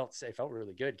long, and it felt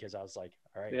really good because I was like,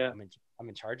 all right, I'm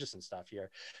in charge of some stuff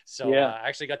here. So I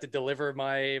actually got to deliver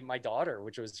my daughter,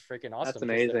 which was freaking awesome. That's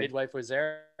amazing. The midwife was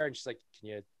there and she's like, can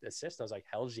you assist? I was like,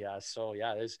 hell's yeah. So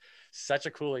yeah, there's such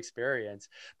a cool experience.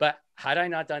 But had I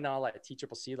not done all that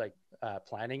TCCC, like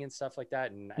planning and stuff like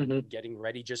that, and getting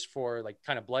ready just for like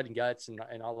kind of blood and guts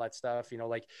and all that stuff, you know,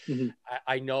 like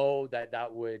I know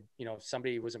that would, you know, if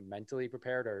somebody wasn't mentally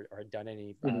prepared or had done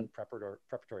any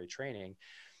preparatory training,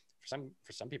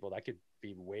 for some people that could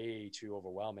be way too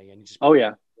overwhelming, and you just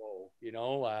you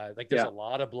know, like there's a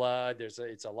lot of blood,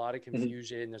 it's a lot of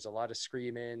confusion, there's a lot of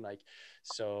screaming, like,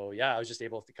 so yeah, I was just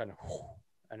able to kind of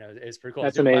I know it's pretty cool.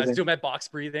 That's I amazing. was doing my box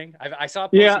breathing. I saw.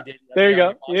 Yeah, there you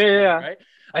go. Yeah. Right?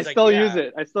 I still use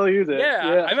it.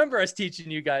 Yeah, I remember us teaching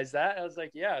you guys that. I was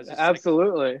like, yeah, I was just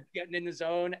absolutely like, getting in the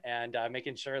zone and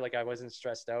making sure like I wasn't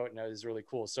stressed out, and it was really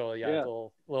cool. So yeah.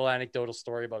 Little anecdotal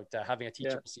story about having a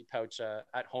TCCC pouch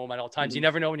at home at all times. You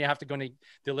never know when you have to go and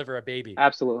deliver a baby.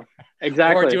 Absolutely,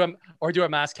 exactly. or do a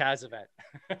mass CAS event.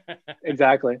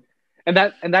 Exactly. And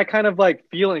that kind of like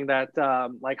feeling that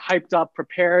like hyped up,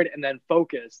 prepared, and then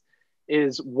focused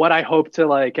is what I hope to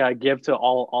like give to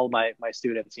all my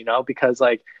students, you know, because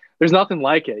like there's nothing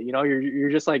like it, you know, you're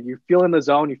just like, you feel in the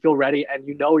zone, you feel ready, and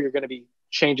you know you're going to be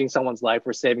changing someone's life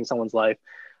or saving someone's life.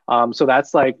 So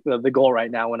that's like the goal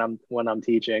right now when I'm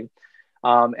teaching.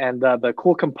 And the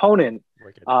cool component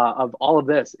of all of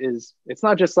this is it's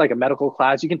not just like a medical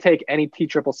class. You can take any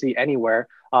TCCC anywhere,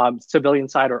 civilian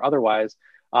side or otherwise.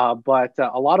 But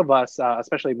a lot of us,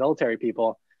 especially military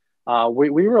people,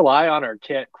 we rely on our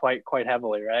kit quite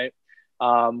heavily, right?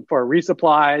 For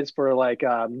resupplies, for like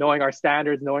knowing our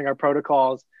standards, knowing our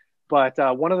protocols. But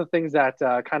one of the things that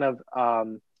kind of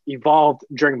evolved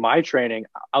during my training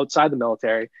outside the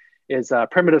military is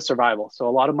primitive survival. So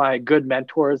a lot of my good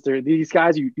mentors, they're these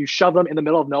guys, you shove them in the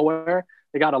middle of nowhere.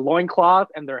 They got a loincloth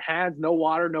and their hands, no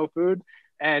water, no food.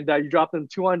 And you drop them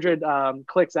 200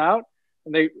 clicks out.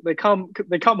 And they come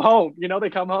home, you know, they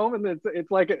come home and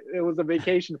it's like it was a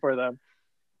vacation for them.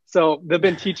 So they've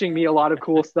been teaching me a lot of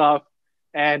cool stuff,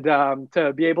 and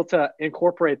to be able to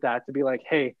incorporate that, to be like,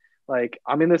 hey, like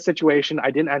I'm in this situation,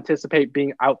 I didn't anticipate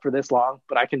being out for this long,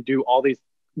 but I can do all these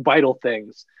vital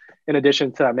things in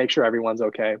addition to make sure everyone's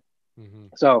okay.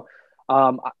 So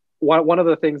one of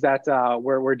the things that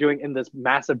we're doing in this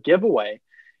massive giveaway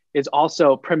is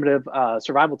also primitive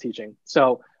survival teaching.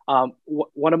 So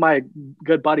one of my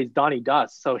good buddies, Donnie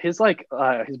Dust. So he's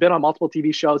been on multiple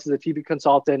TV shows. He's a TV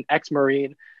consultant,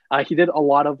 ex-Marine. He did a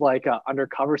lot of like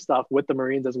undercover stuff with the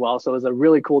Marines as well. So he's a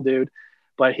really cool dude,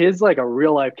 but he's like a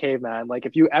real life caveman. Like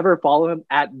if you ever follow him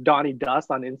at Donnie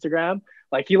Dust on Instagram,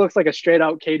 like he looks like a straight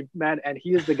out caveman. And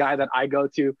he is the guy that I go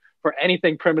to for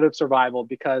anything primitive survival,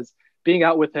 because being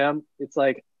out with him, it's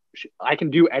like, I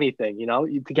can do anything, you know,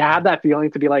 to have that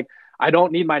feeling to be like, I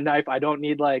don't need my knife. I don't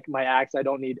need like my axe. I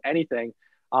don't need anything.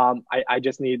 I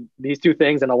just need these two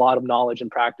things and a lot of knowledge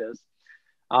and practice.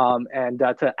 And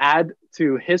to add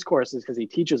to his courses, because he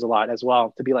teaches a lot as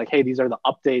well, to be like, hey, these are the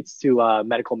updates to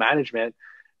medical management.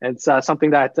 And it's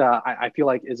something that I feel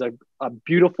like is a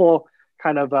beautiful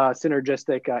kind of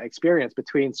synergistic experience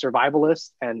between survivalists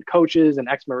and coaches and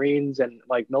ex-Marines and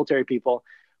like military people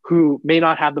who may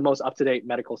not have the most up-to-date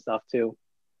medical stuff too.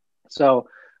 So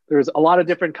there's a lot of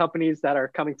different companies that are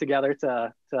coming together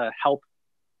to help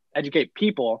educate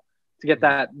people to get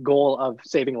that goal of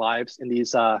saving lives in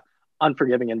these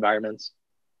unforgiving environments.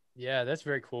 Yeah, that's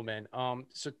very cool, man.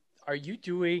 So are you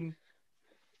doing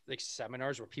like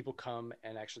seminars where people come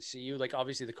and actually see you? Like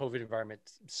obviously the COVID environment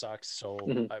sucks, so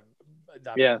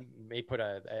that may put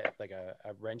a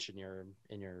wrench in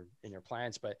your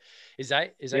plans. But is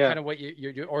that kind of what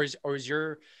you're doing, or is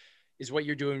what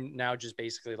you're doing now just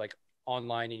basically like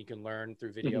online and you can learn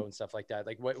through video and stuff like that?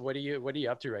 Like what are you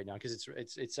up to right now? Because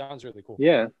it sounds really cool.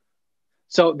 Yeah.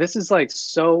 So this is like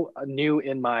so new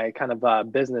in my kind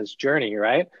of business journey,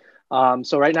 right?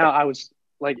 So right now I was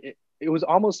like, it was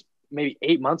almost maybe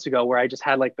 8 months ago where I just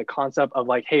had like the concept of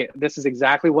like, hey, this is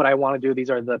exactly what I want to do. These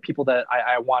are the people that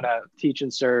I want to teach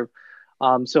and serve.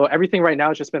 So everything right now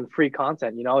has just been free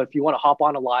content. You know, if you want to hop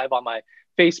on a live on my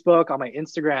Facebook, on my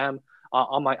Instagram,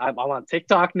 I'm on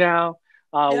TikTok now,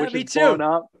 which is blown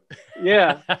up.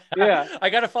 Yeah. I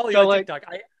got to follow you on TikTok.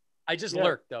 I just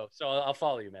lurk though. So I'll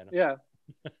follow you, man.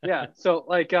 Yeah. So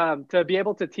like to be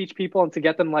able to teach people and to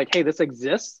get them like, hey, this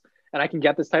exists and I can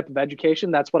get this type of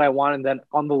education. That's what I want. And then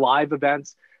on the live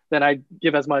events, then I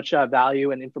give as much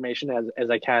value and information as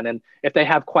I can. And if they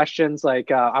have questions,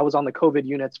 like I was on the COVID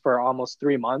units for almost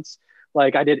 3 months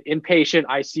Like I did inpatient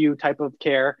ICU type of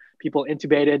care, people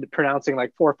intubated, pronouncing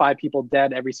like 4 or 5 people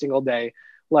dead every single day.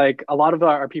 Like a lot of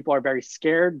our people are very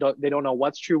scared. They don't know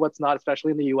what's true, what's not,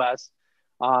 especially in the US.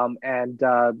 And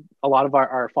a lot of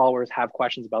our followers have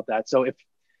questions about that. So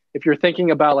if you're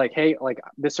thinking about like, hey, like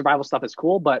this survival stuff is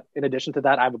cool, but in addition to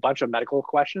that, I have a bunch of medical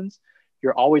questions,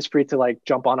 you're always free to like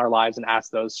jump on our lives and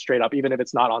ask those straight up, even if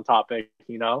it's not on topic,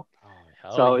 you know?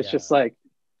 So it's just like,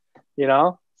 you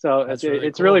know, so it's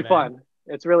cool, really man. Fun.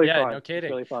 It's really yeah, fun. No kidding.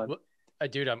 It's really fun. Well,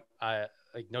 dude, I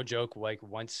like no joke. Like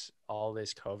once all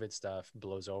this COVID stuff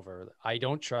blows over, I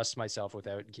don't trust myself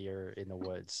without gear in the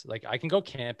woods. Like I can go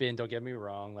camping. Don't get me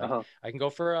wrong. Like I can go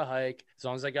for a hike as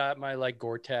long as I got my like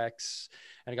Gore-Tex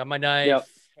and I got my knife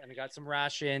and I got some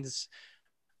rations.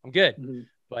 I'm good. Mm-hmm.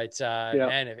 But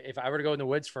man, if I were to go in the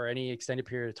woods for any extended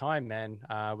period of time, man,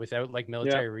 without like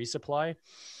military resupply,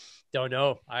 don't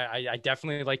know. I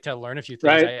definitely like to learn a few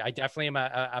things. Right. I definitely am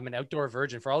I'm an outdoor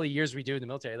virgin for all the years we do in the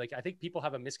military. Like I think people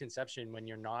have a misconception when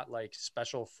you're not like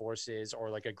special forces or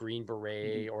like a Green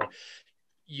Beret or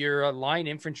you're a line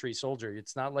infantry soldier.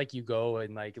 It's not like you go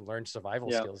and like learn survival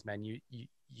skills, man.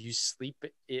 You sleep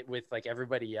it with like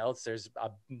everybody else. There's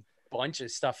a bunch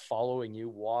of stuff following you,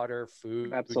 water,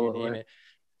 food, you name it.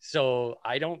 So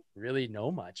I don't really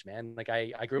know much, man. Like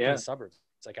I grew up in the suburbs.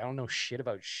 It's like, I don't know shit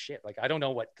about shit. Like, I don't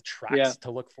know what the tracks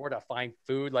to look for to find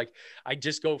food. Like I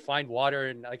just go find water.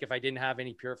 And like, if I didn't have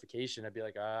any purification, I'd be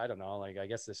like, I don't know. Like, I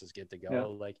guess this is good to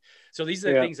go. Like, so these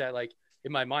are the things that like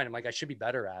in my mind, I'm like, I should be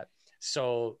better at.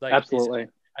 So like, absolutely.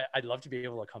 I'd love to be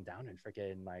able to come down and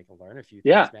freaking like learn a few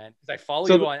things, man. Cause I follow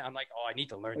you on, I'm like, oh, I need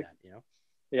to learn that, you know?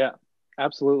 Yeah.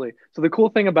 Absolutely. So the cool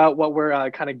thing about what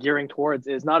we're kind of gearing towards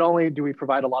is not only do we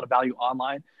provide a lot of value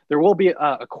online, there will be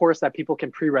a course that people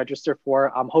can pre-register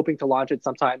for. I'm hoping to launch it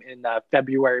sometime in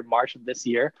February, March of this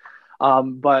year.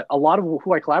 But a lot of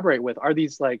who I collaborate with are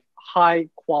these like high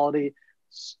quality,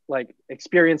 like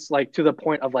experience, like to the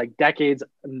point of like decades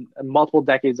and multiple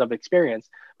decades of experience.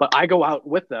 But I go out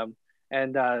with them.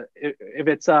 And if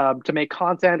it's to make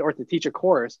content or to teach a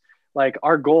course, like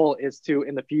our goal is to,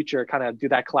 in the future, kind of do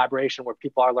that collaboration where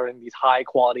people are learning these high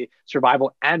quality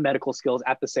survival and medical skills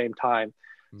at the same time.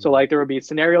 Mm-hmm. So like there will be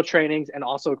scenario trainings and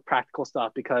also practical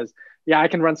stuff because I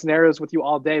can run scenarios with you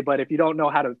all day, but if you don't know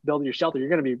how to build your shelter, you're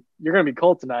going to be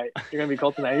cold tonight. You're going to be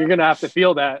cold tonight. You're going to have to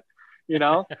feel that, you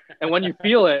know? And when you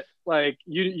feel it, like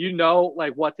you know,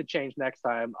 like what to change next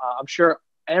time. I'm sure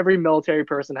every military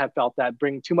person have felt that,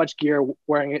 bringing too much gear,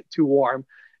 wearing it too warm.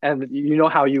 And you know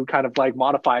how you kind of like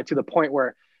modify it to the point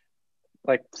where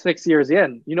like 6 years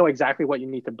in, you know exactly what you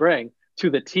need to bring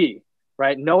to the T,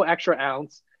 right? No extra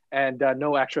ounce and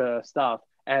no extra stuff.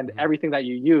 And everything that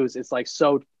you use is like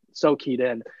so keyed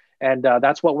in. And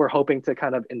that's what we're hoping to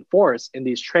kind of enforce in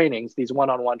these trainings, these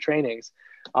one-on-one trainings.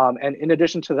 And in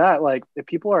addition to that, like if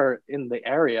people are in the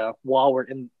area while we're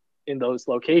in those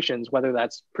locations, whether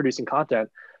that's producing content,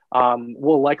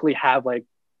 we'll likely have like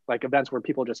events where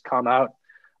people just come out.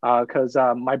 Because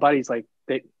my buddies, like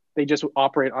they just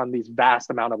operate on these vast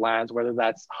amount of lands, whether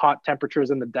that's hot temperatures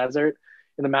in the desert,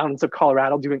 in the mountains of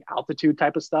Colorado, doing altitude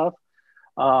type of stuff,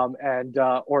 and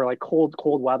or like cold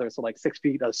weather, so like 6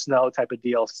 feet of snow type of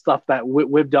deal, stuff that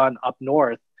we've done up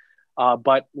north,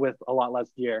 but with a lot less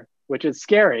gear, which is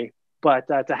scary. But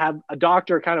to have a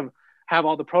doctor kind of have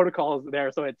all the protocols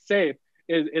there so it's safe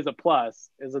is a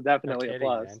plus. Is definitely a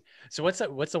plus. Man. So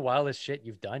what's the wildest shit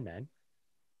you've done, man?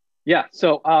 Yeah.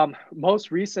 So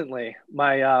most recently,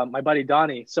 my buddy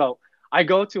Donnie. So I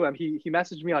go to him. He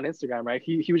messaged me on Instagram, right?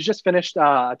 He was just finished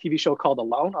a TV show called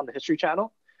Alone on the History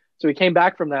Channel. So he came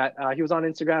back from that. He was on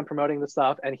Instagram promoting the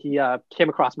stuff, and he came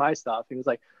across my stuff. He was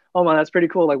like, "Oh man, that's pretty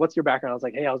cool. Like, what's your background?" I was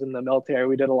like, "Hey, I was in the military.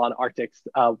 We did a lot of Arctic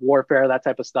warfare, that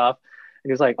type of stuff." And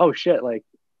he was like, "Oh shit, like,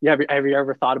 have you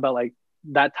ever thought about like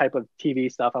that type of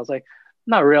TV stuff?" I was like,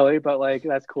 "Not really, but like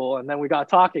that's cool." And then we got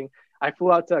talking. I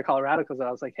flew out to Colorado because I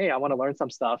was like, hey, I want to learn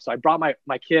some stuff. So I brought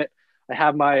my kit. I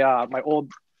have my my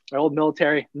old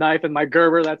military knife and my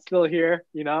Gerber that's still here,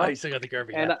 you know? Oh, you still got the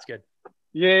Gerber. Yeah, that's good.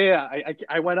 Yeah.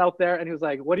 I went out there and he was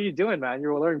like, what are you doing, man?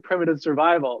 You're learning primitive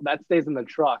survival. That stays in the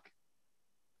truck.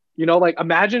 You know, like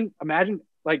imagine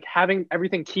like having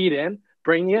everything keyed in,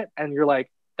 bringing it, and you're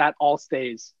like, that all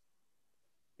stays.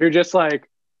 You're just like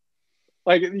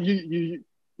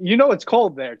you know it's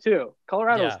cold there too.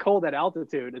 Colorado is cold at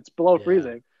altitude. It's below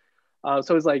freezing.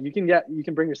 So it's like you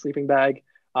can bring your sleeping bag,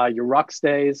 your ruck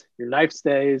stays, your knife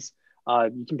stays.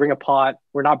 You can bring a pot.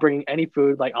 We're not bringing any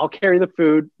food. Like I'll carry the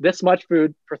food, this much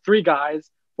food for 3 guys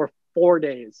for 4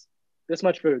 days. This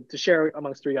much food to share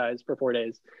amongst 3 guys for 4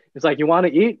 days. It's like, you want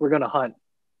to eat? We're going to hunt.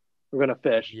 We're going to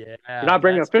fish. Yeah. You're not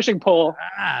bringing a fishing pole.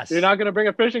 Fast. You're not going to bring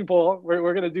a fishing pole.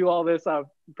 We're going to do all this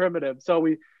primitive. So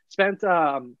we spent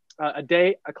a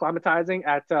day acclimatizing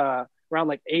at around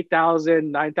like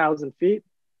 8,000, 9,000 feet.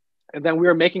 And then we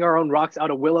were making our own rucks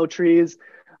out of willow trees.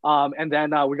 And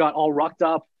then we got all rucked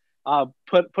up,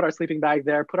 put our sleeping bag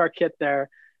there, put our kit there.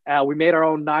 We made our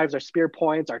own knives, our spear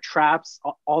points, our traps,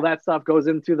 all that stuff goes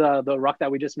into the ruck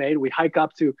that we just made. We hike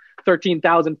up to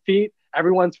 13,000 feet.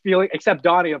 Everyone's feeling, except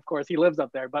Donnie, of course, he lives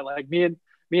up there. But like me and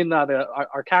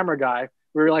our camera guy,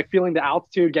 we were like feeling the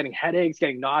altitude, getting headaches,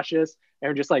 getting nauseous, and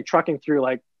we're just like trucking through,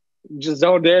 like just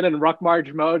zoned in and ruck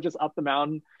march mode, just up the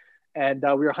mountain. And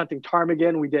we were hunting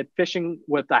ptarmigan. We did fishing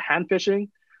with hand fishing.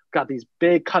 Got these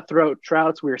big cutthroat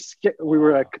trouts. We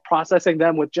were processing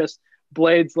them with just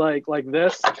blades like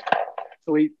this.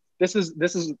 So this is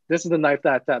the knife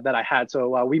that I had.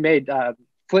 So we made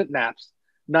flint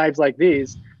knives like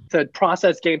these to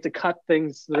process game, to cut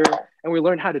things through, and we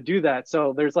learned how to do that.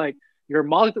 So there's like your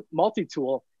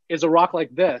multi-tool is a rock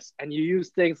like this, and you use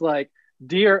things like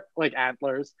deer like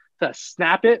antlers to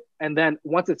snap it, and then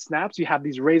once it snaps, you have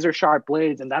these razor sharp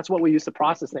blades, and that's what we use to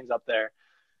process things up there.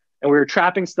 And we were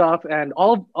trapping stuff, and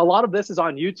a lot of this is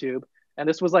on YouTube. And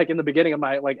this was like in the beginning of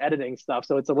my like editing stuff,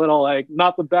 so it's a little like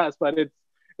not the best, but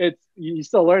it's you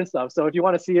still learn stuff. So if you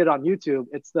want to see it on YouTube,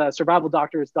 it's the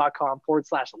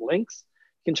survivaldoctors.com/links.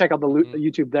 You can check out the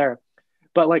YouTube there.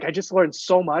 But like I just learned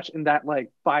so much in that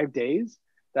like 5 days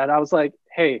that I was like,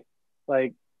 hey,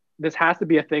 like this has to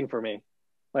be a thing for me.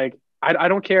 Like I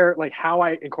don't care like how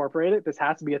I incorporate it. This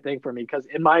has to be a thing for me, because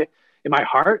in my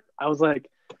heart, I was like,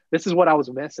 this is what I was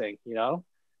missing, you know?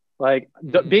 Like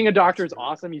being a doctor is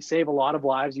awesome. You save a lot of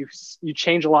lives. You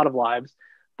change a lot of lives.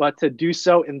 But to do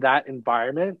so in that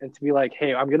environment and to be like,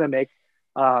 hey, I'm going to make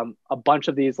a bunch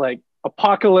of these like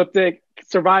apocalyptic,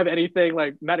 survive anything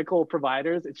like medical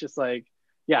providers. It's just like,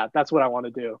 yeah, that's what I want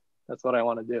to do. That's what I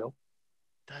want to do.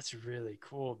 That's really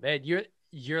cool, man.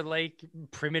 You're like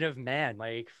primitive man,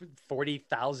 like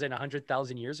 40,000,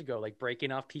 100,000 years ago, like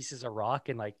breaking off pieces of rock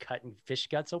and like cutting fish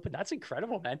guts open. That's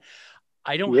incredible, man.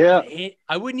 I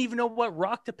wouldn't even know what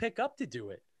rock to pick up to do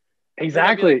it.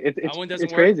 Exactly. Like,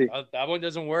 it's crazy. That one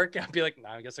doesn't work. I'd be like,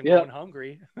 nah, I guess I'm going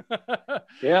hungry.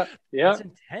 Yeah.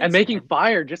 Intense, and making man.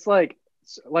 fire, just like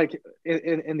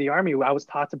in the army, I was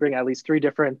taught to bring at least 3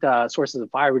 different sources of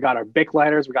fire. We got our Bic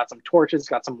lighters, we got some torches,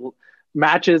 got some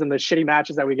matches, and the shitty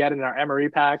matches that we get in our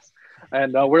MRE packs.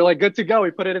 And we're like good to go.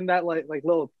 We put it in that like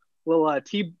little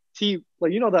tea,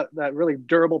 like, you know, that really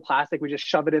durable plastic. We just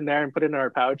shove it in there and put it in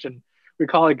our pouch, and we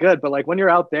call it good. But like when you're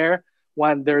out there,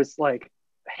 when there's like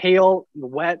hail,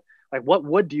 wet, like what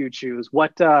wood do you choose?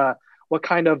 What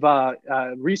kind of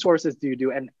resources do you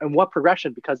do, and what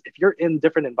progression? Because if you're in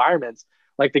different environments,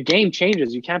 like the game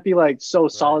changes. You can't be like so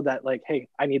solid that like, hey,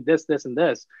 I need this, this, and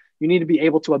this. You need to be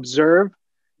able to observe.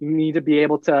 You need to be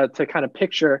able to kind of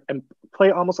picture and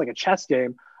play almost like a chess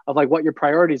game of like what your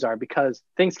priorities are, because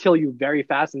things kill you very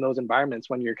fast in those environments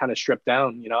when you're kind of stripped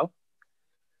down, you know?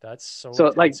 That's so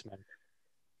intense, like, man.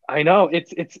 I know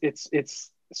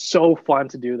it's so fun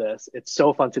to do this. It's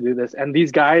so fun to do this. And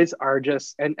these guys are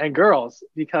just, and girls,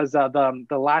 because the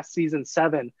last season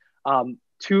 7,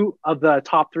 2 of the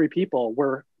top 3 people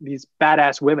were these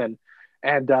badass women,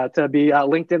 and to be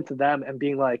linked into them and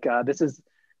being like, this is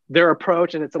their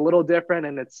approach, and it's a little different,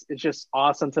 and it's just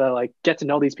awesome to like get to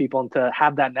know these people and to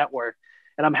have that network.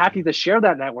 And I'm happy to share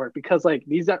that network, because like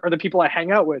these are the people I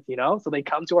hang out with, you know? So they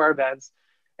come to our events,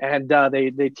 and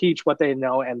they teach what they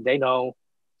know, and they know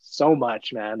so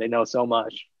much, man. They know so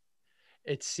much.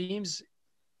 It seems,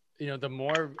 you know, the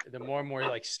more and more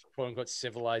like quote unquote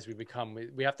civilized we become,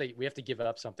 we have to give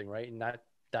up something, right? And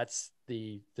that's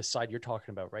the side you're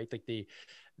talking about, right? Like the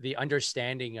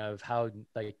understanding of how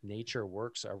like nature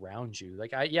works around you.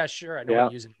 Like I know how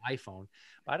to use an iPhone,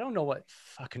 but I don't know what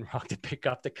fucking rock to pick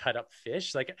up to cut up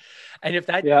fish. Like, and if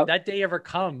that day ever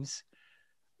comes,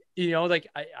 you know, like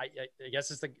I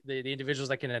guess it's like the individuals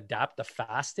that can adapt the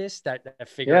fastest that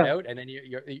figure it out, and then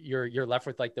you're left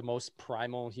with like the most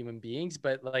primal human beings.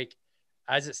 But like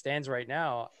as it stands right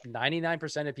now,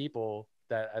 99% of people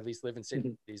that at least live in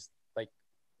cities, like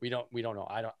we don't know.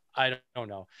 I don't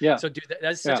know. Yeah. So dude,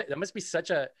 that must be such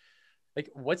a, like,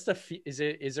 what's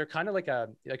is there kind of like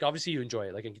obviously you enjoy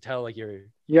it. Like I can tell like you're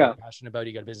passionate about it,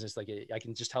 you got a business. Like I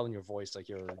can just tell in your voice, like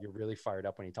you're really fired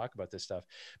up when you talk about this stuff.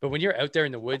 But when you're out there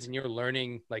in the woods and you're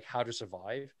learning like how to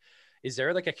survive, is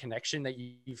there like a connection that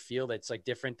you feel that's like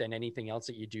different than anything else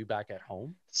that you do back at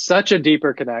home? Such a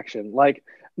deeper connection. Like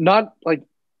not like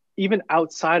even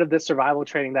outside of this survival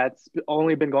training that's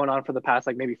only been going on for the past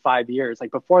like maybe 5 years.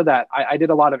 Like before that, I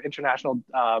did a lot of international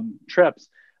trips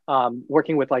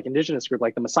working with like indigenous group,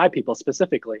 like the Maasai people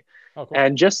specifically. Oh, cool.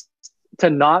 And just to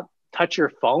not touch your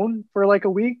phone for like a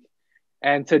week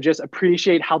and to just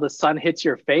appreciate how the sun hits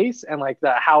your face and like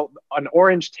how an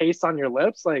orange tastes on your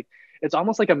lips. Like it's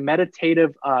almost like a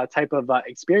meditative type of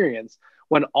experience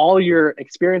when all you're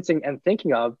experiencing and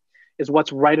thinking of is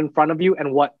what's right in front of you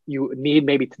and what you need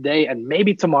maybe today and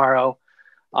maybe tomorrow.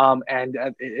 And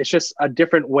it's just a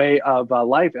different way of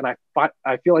life. And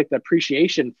I feel like the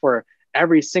appreciation for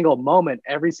every single moment,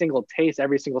 every single taste,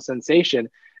 every single sensation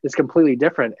is completely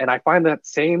different. And I find that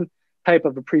same type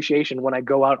of appreciation when I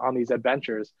go out on these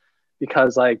adventures,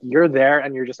 because like you're there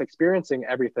and you're just experiencing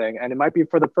everything. And it might be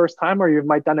for the first time, or you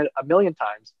might done it a million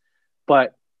times.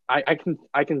 But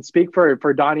I can speak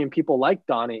for Donnie and people like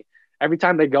Donnie. Every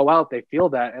time they go out, they feel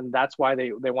that, and that's why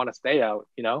they want to stay out,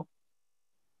 you know?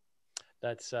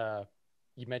 That's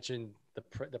you mentioned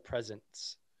the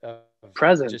presence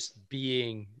of just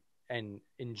being and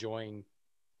enjoying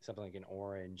something like an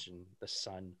orange and the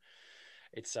sun.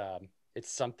 It's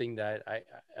something that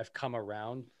I've come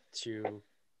around to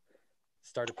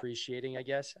start appreciating, I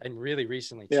guess, and really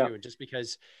recently too. Yeah. Just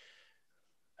because,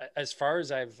 as far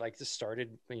as I've like just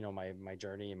started, you know, my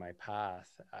journey and my path,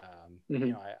 you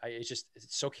know, it's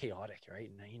so chaotic, right?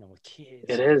 And you know, with kids,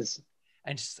 it is,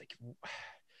 and just like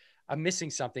I'm missing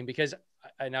something because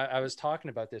I was talking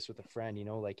about this with a friend, you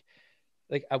know, like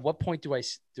at what point do I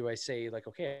say like,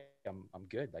 okay, I'm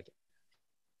good, like.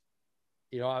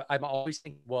 You know, I'm always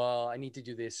thinking, well, I need to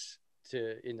do this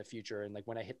in the future. And like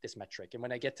when I hit this metric and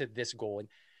when I get to this goal and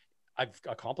I've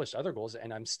accomplished other goals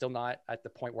and I'm still not at the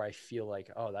point where I feel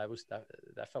like, oh,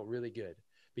 that felt really good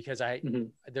because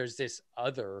there's this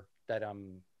other that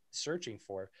I'm searching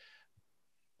for.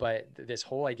 But this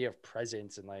whole idea of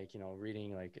presence and like, you know,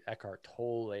 reading like Eckhart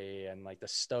Tolle and like the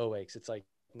Stoics, it's like,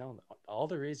 no, all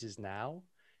there is now.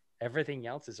 Everything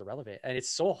else is irrelevant. And it's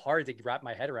so hard to wrap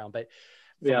my head around, but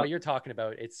from what you're talking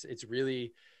about, it's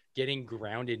really getting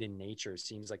grounded in nature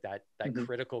seems like that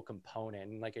critical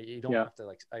component. And like, you don't have to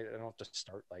like, I don't have to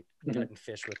start like cutting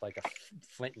fish with like a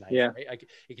flint knife, right? Like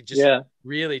you could just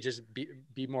really just be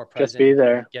more present, just be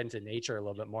there, get into nature a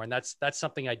little bit more. And that's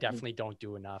something I definitely don't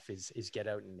do enough is get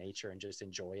out in nature and just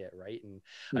enjoy it. Right. And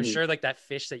I'm sure like that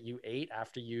fish that you ate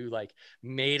after you like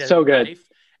made a knife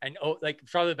and like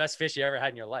probably the best fish you ever had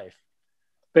in your life.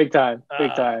 Big time.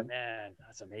 Man,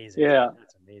 that's amazing. Yeah,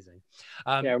 that's amazing.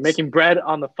 We're making bread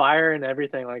on the fire and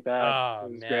everything like that. Oh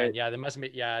man, great. Yeah, there must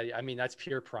be. Yeah, I mean that's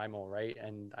pure primal, right?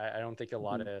 And I don't think a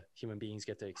lot of human beings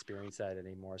get to experience that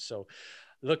anymore. So,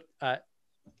 look,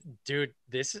 dude,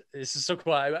 this is so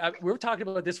cool. We were talking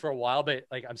about this for a while, but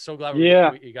like I'm so glad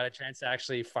you got a chance to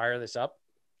actually fire this up.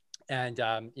 And,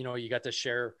 you know, you got to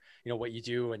share, you know, what you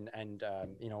do and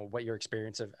you know, what your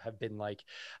experience have been like,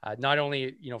 not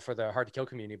only, you know, for the Hard to Kill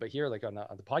community, but here, like on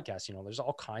the podcast, you know, there's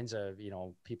all kinds of, you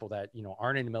know, people that, you know,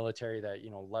 aren't in the military that, you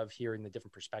know, love hearing the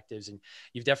different perspectives, and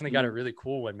you've definitely got a really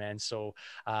cool one, man. So,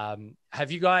 have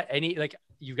you got any, like,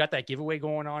 you've got that giveaway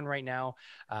going on right now.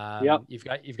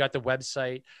 You've got the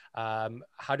website. How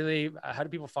do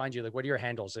people find you? Like, what are your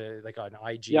handles? Like on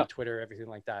IG, Twitter, everything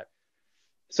like that?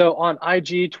 So on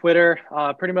IG, Twitter,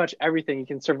 pretty much everything. You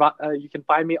can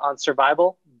find me on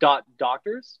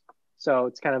survival.doctors. So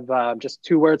it's kind of just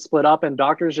 2 words split up, and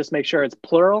doctors, just make sure it's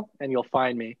plural and you'll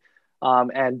find me.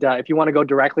 And if you want to go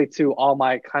directly to all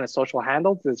my kind of social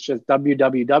handles, it's just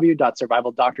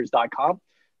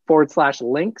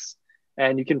www.survivaldoctors.com/links.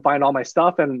 And you can find all my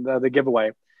stuff and the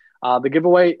giveaway. The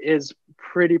giveaway is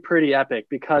pretty epic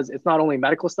because it's not only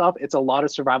medical stuff, it's a lot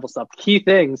of survival stuff. Key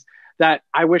things that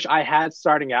I wish I had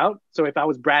starting out. So if I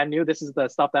was brand new, this is the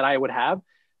stuff that I would have,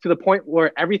 to the point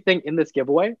where everything in this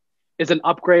giveaway is an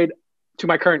upgrade to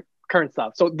my current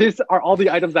stuff. So these are all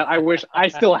the items that I wish I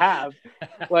still have.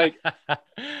 Like,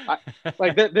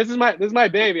 this is my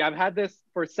baby. I've had this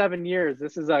for 7 years.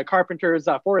 This is a Carpenter's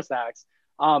forest axe.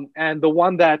 And the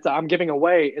one that I'm giving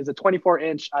away is a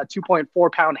 24-inch,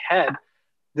 2.4-pound head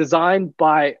designed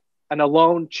by an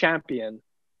alone champion,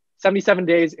 77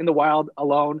 days in the wild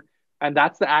alone. And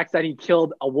that's the axe that he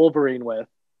killed a wolverine with,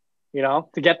 you know,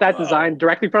 to get that design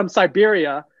directly from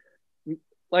Siberia.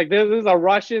 Like, this is a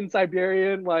Russian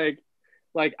Siberian, like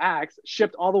axe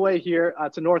shipped all the way here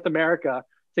to North America.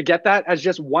 To get that as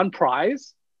just one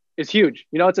prize is huge.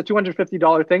 You know, it's a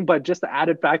 $250 thing, but just the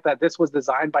added fact that this was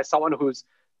designed by someone who's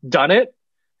done it,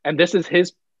 and this is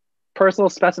his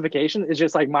personal specification, is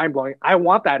just like mind blowing. I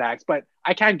want that axe, but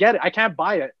I can't get it. I can't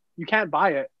buy it. You can't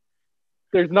buy it.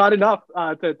 There's not enough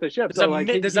to ship.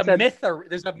 There's a myth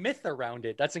around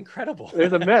it. That's incredible.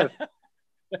 There's a myth.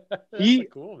 He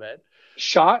cool, man.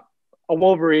 Shot a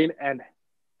wolverine and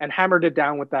hammered it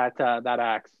down with that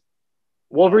axe.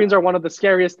 Wolverines are one of the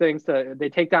scariest things. They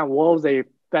take down wolves, they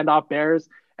fend off bears,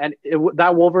 and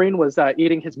that Wolverine was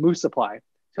eating his moose supply.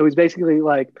 So he's basically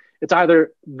like, it's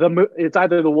either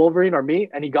the Wolverine or me,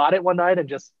 and he got it one night and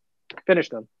just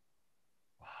finished him.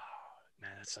 Wow,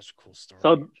 man, that's such a cool story.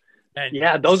 So, and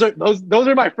yeah, those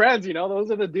are my friends. You know,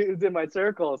 those are the dudes in my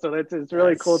circle. So it's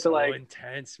really cool to like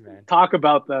intense, man. Talk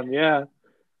about them. Yeah,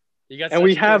 you got. And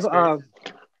we have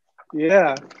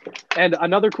yeah, and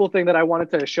another cool thing that I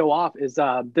wanted to show off is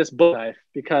this book knife,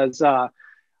 because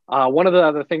one of the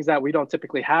other things that we don't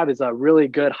typically have is a really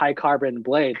good high carbon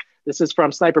blade. This is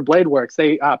from Sniper Blade Works.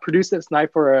 They produced this knife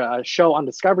for a show on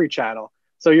Discovery Channel.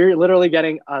 So you're literally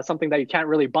getting something that you can't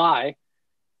really buy.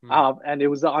 And it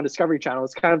was on Discovery Channel.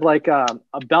 It's kind of like a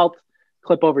belt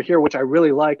clip over here, which I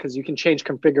really like because you can change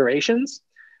configurations.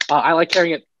 I like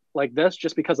carrying it like this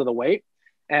just because of the weight.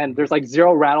 And there's like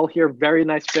zero rattle here, very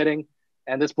nice fitting.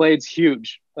 And this blade's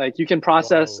huge. Like you can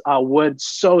process wood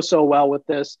so well with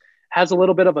this. Has a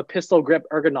little bit of a pistol grip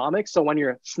ergonomics. So when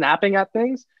you're snapping at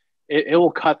things, it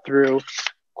will cut through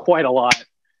quite a lot.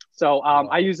 So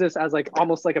I use this as like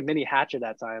almost like a mini hatchet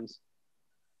at times.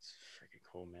 It's freaking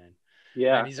cool, man.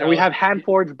 Yeah, and we have hand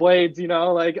forged blades, you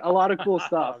know, like a lot of cool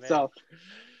stuff. So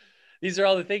these are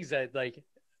all the things that, like,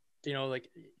 you know, like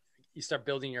you start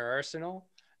building your arsenal,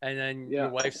 and then your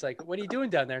wife's like, "What are you doing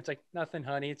down there?" It's like, "Nothing,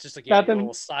 honey. It's just like a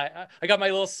little side. I got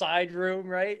my little side room,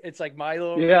 right? It's like my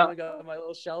little room. I got my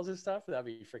little shelves and stuff. That'd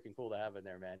be freaking cool to have in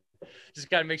there, man. Just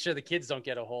gotta make sure the kids don't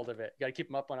get a hold of it. Got to keep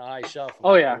them up on a high shelf.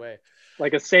 Away.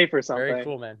 Like a safe or something. Very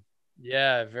cool, man.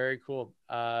 Yeah, very cool.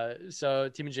 So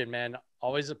Teimojin, man,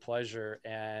 always a pleasure.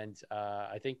 And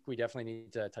I think we definitely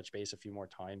need to touch base a few more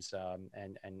times.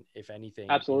 And if anything,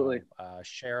 absolutely, you know,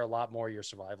 share a lot more of your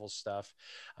survival stuff,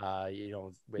 you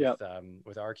know,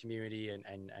 with our community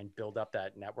and build up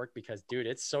that network, because dude,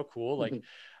 it's so cool. Like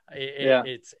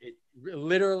it's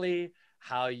literally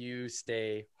how you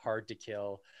stay hard to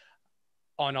kill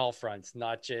on all fronts,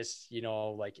 not just, you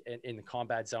know, like in the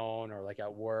combat zone or like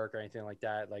at work or anything like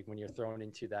that. Like when you're thrown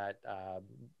into that,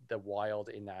 the wild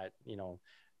in that, you know,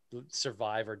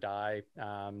 survive or die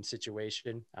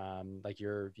situation, like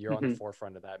you're on the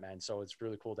forefront of that, man. So it's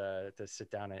really cool to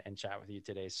sit down and chat with you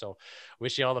today. So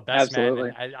wish you all the best,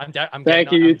 man. And I'm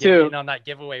getting on that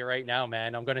giveaway right now,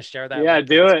 man. I'm going to share that. Yeah,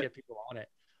 do it. Get people on it.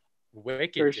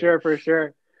 Wicked, for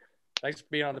sure. Thanks for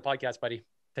being on the podcast, buddy.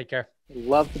 Take care.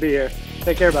 Love to be here.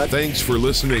 Take care, bud. Thanks for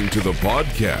listening to the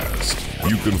podcast.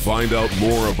 You can find out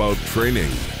more about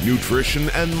training, nutrition,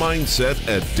 and mindset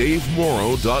at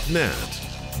davemorrow.net.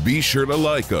 Be sure to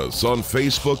like us on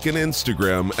Facebook and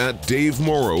Instagram at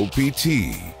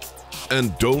DaveMorrowPT.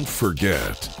 And don't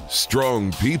forget,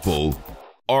 strong people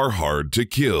are hard to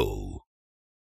kill.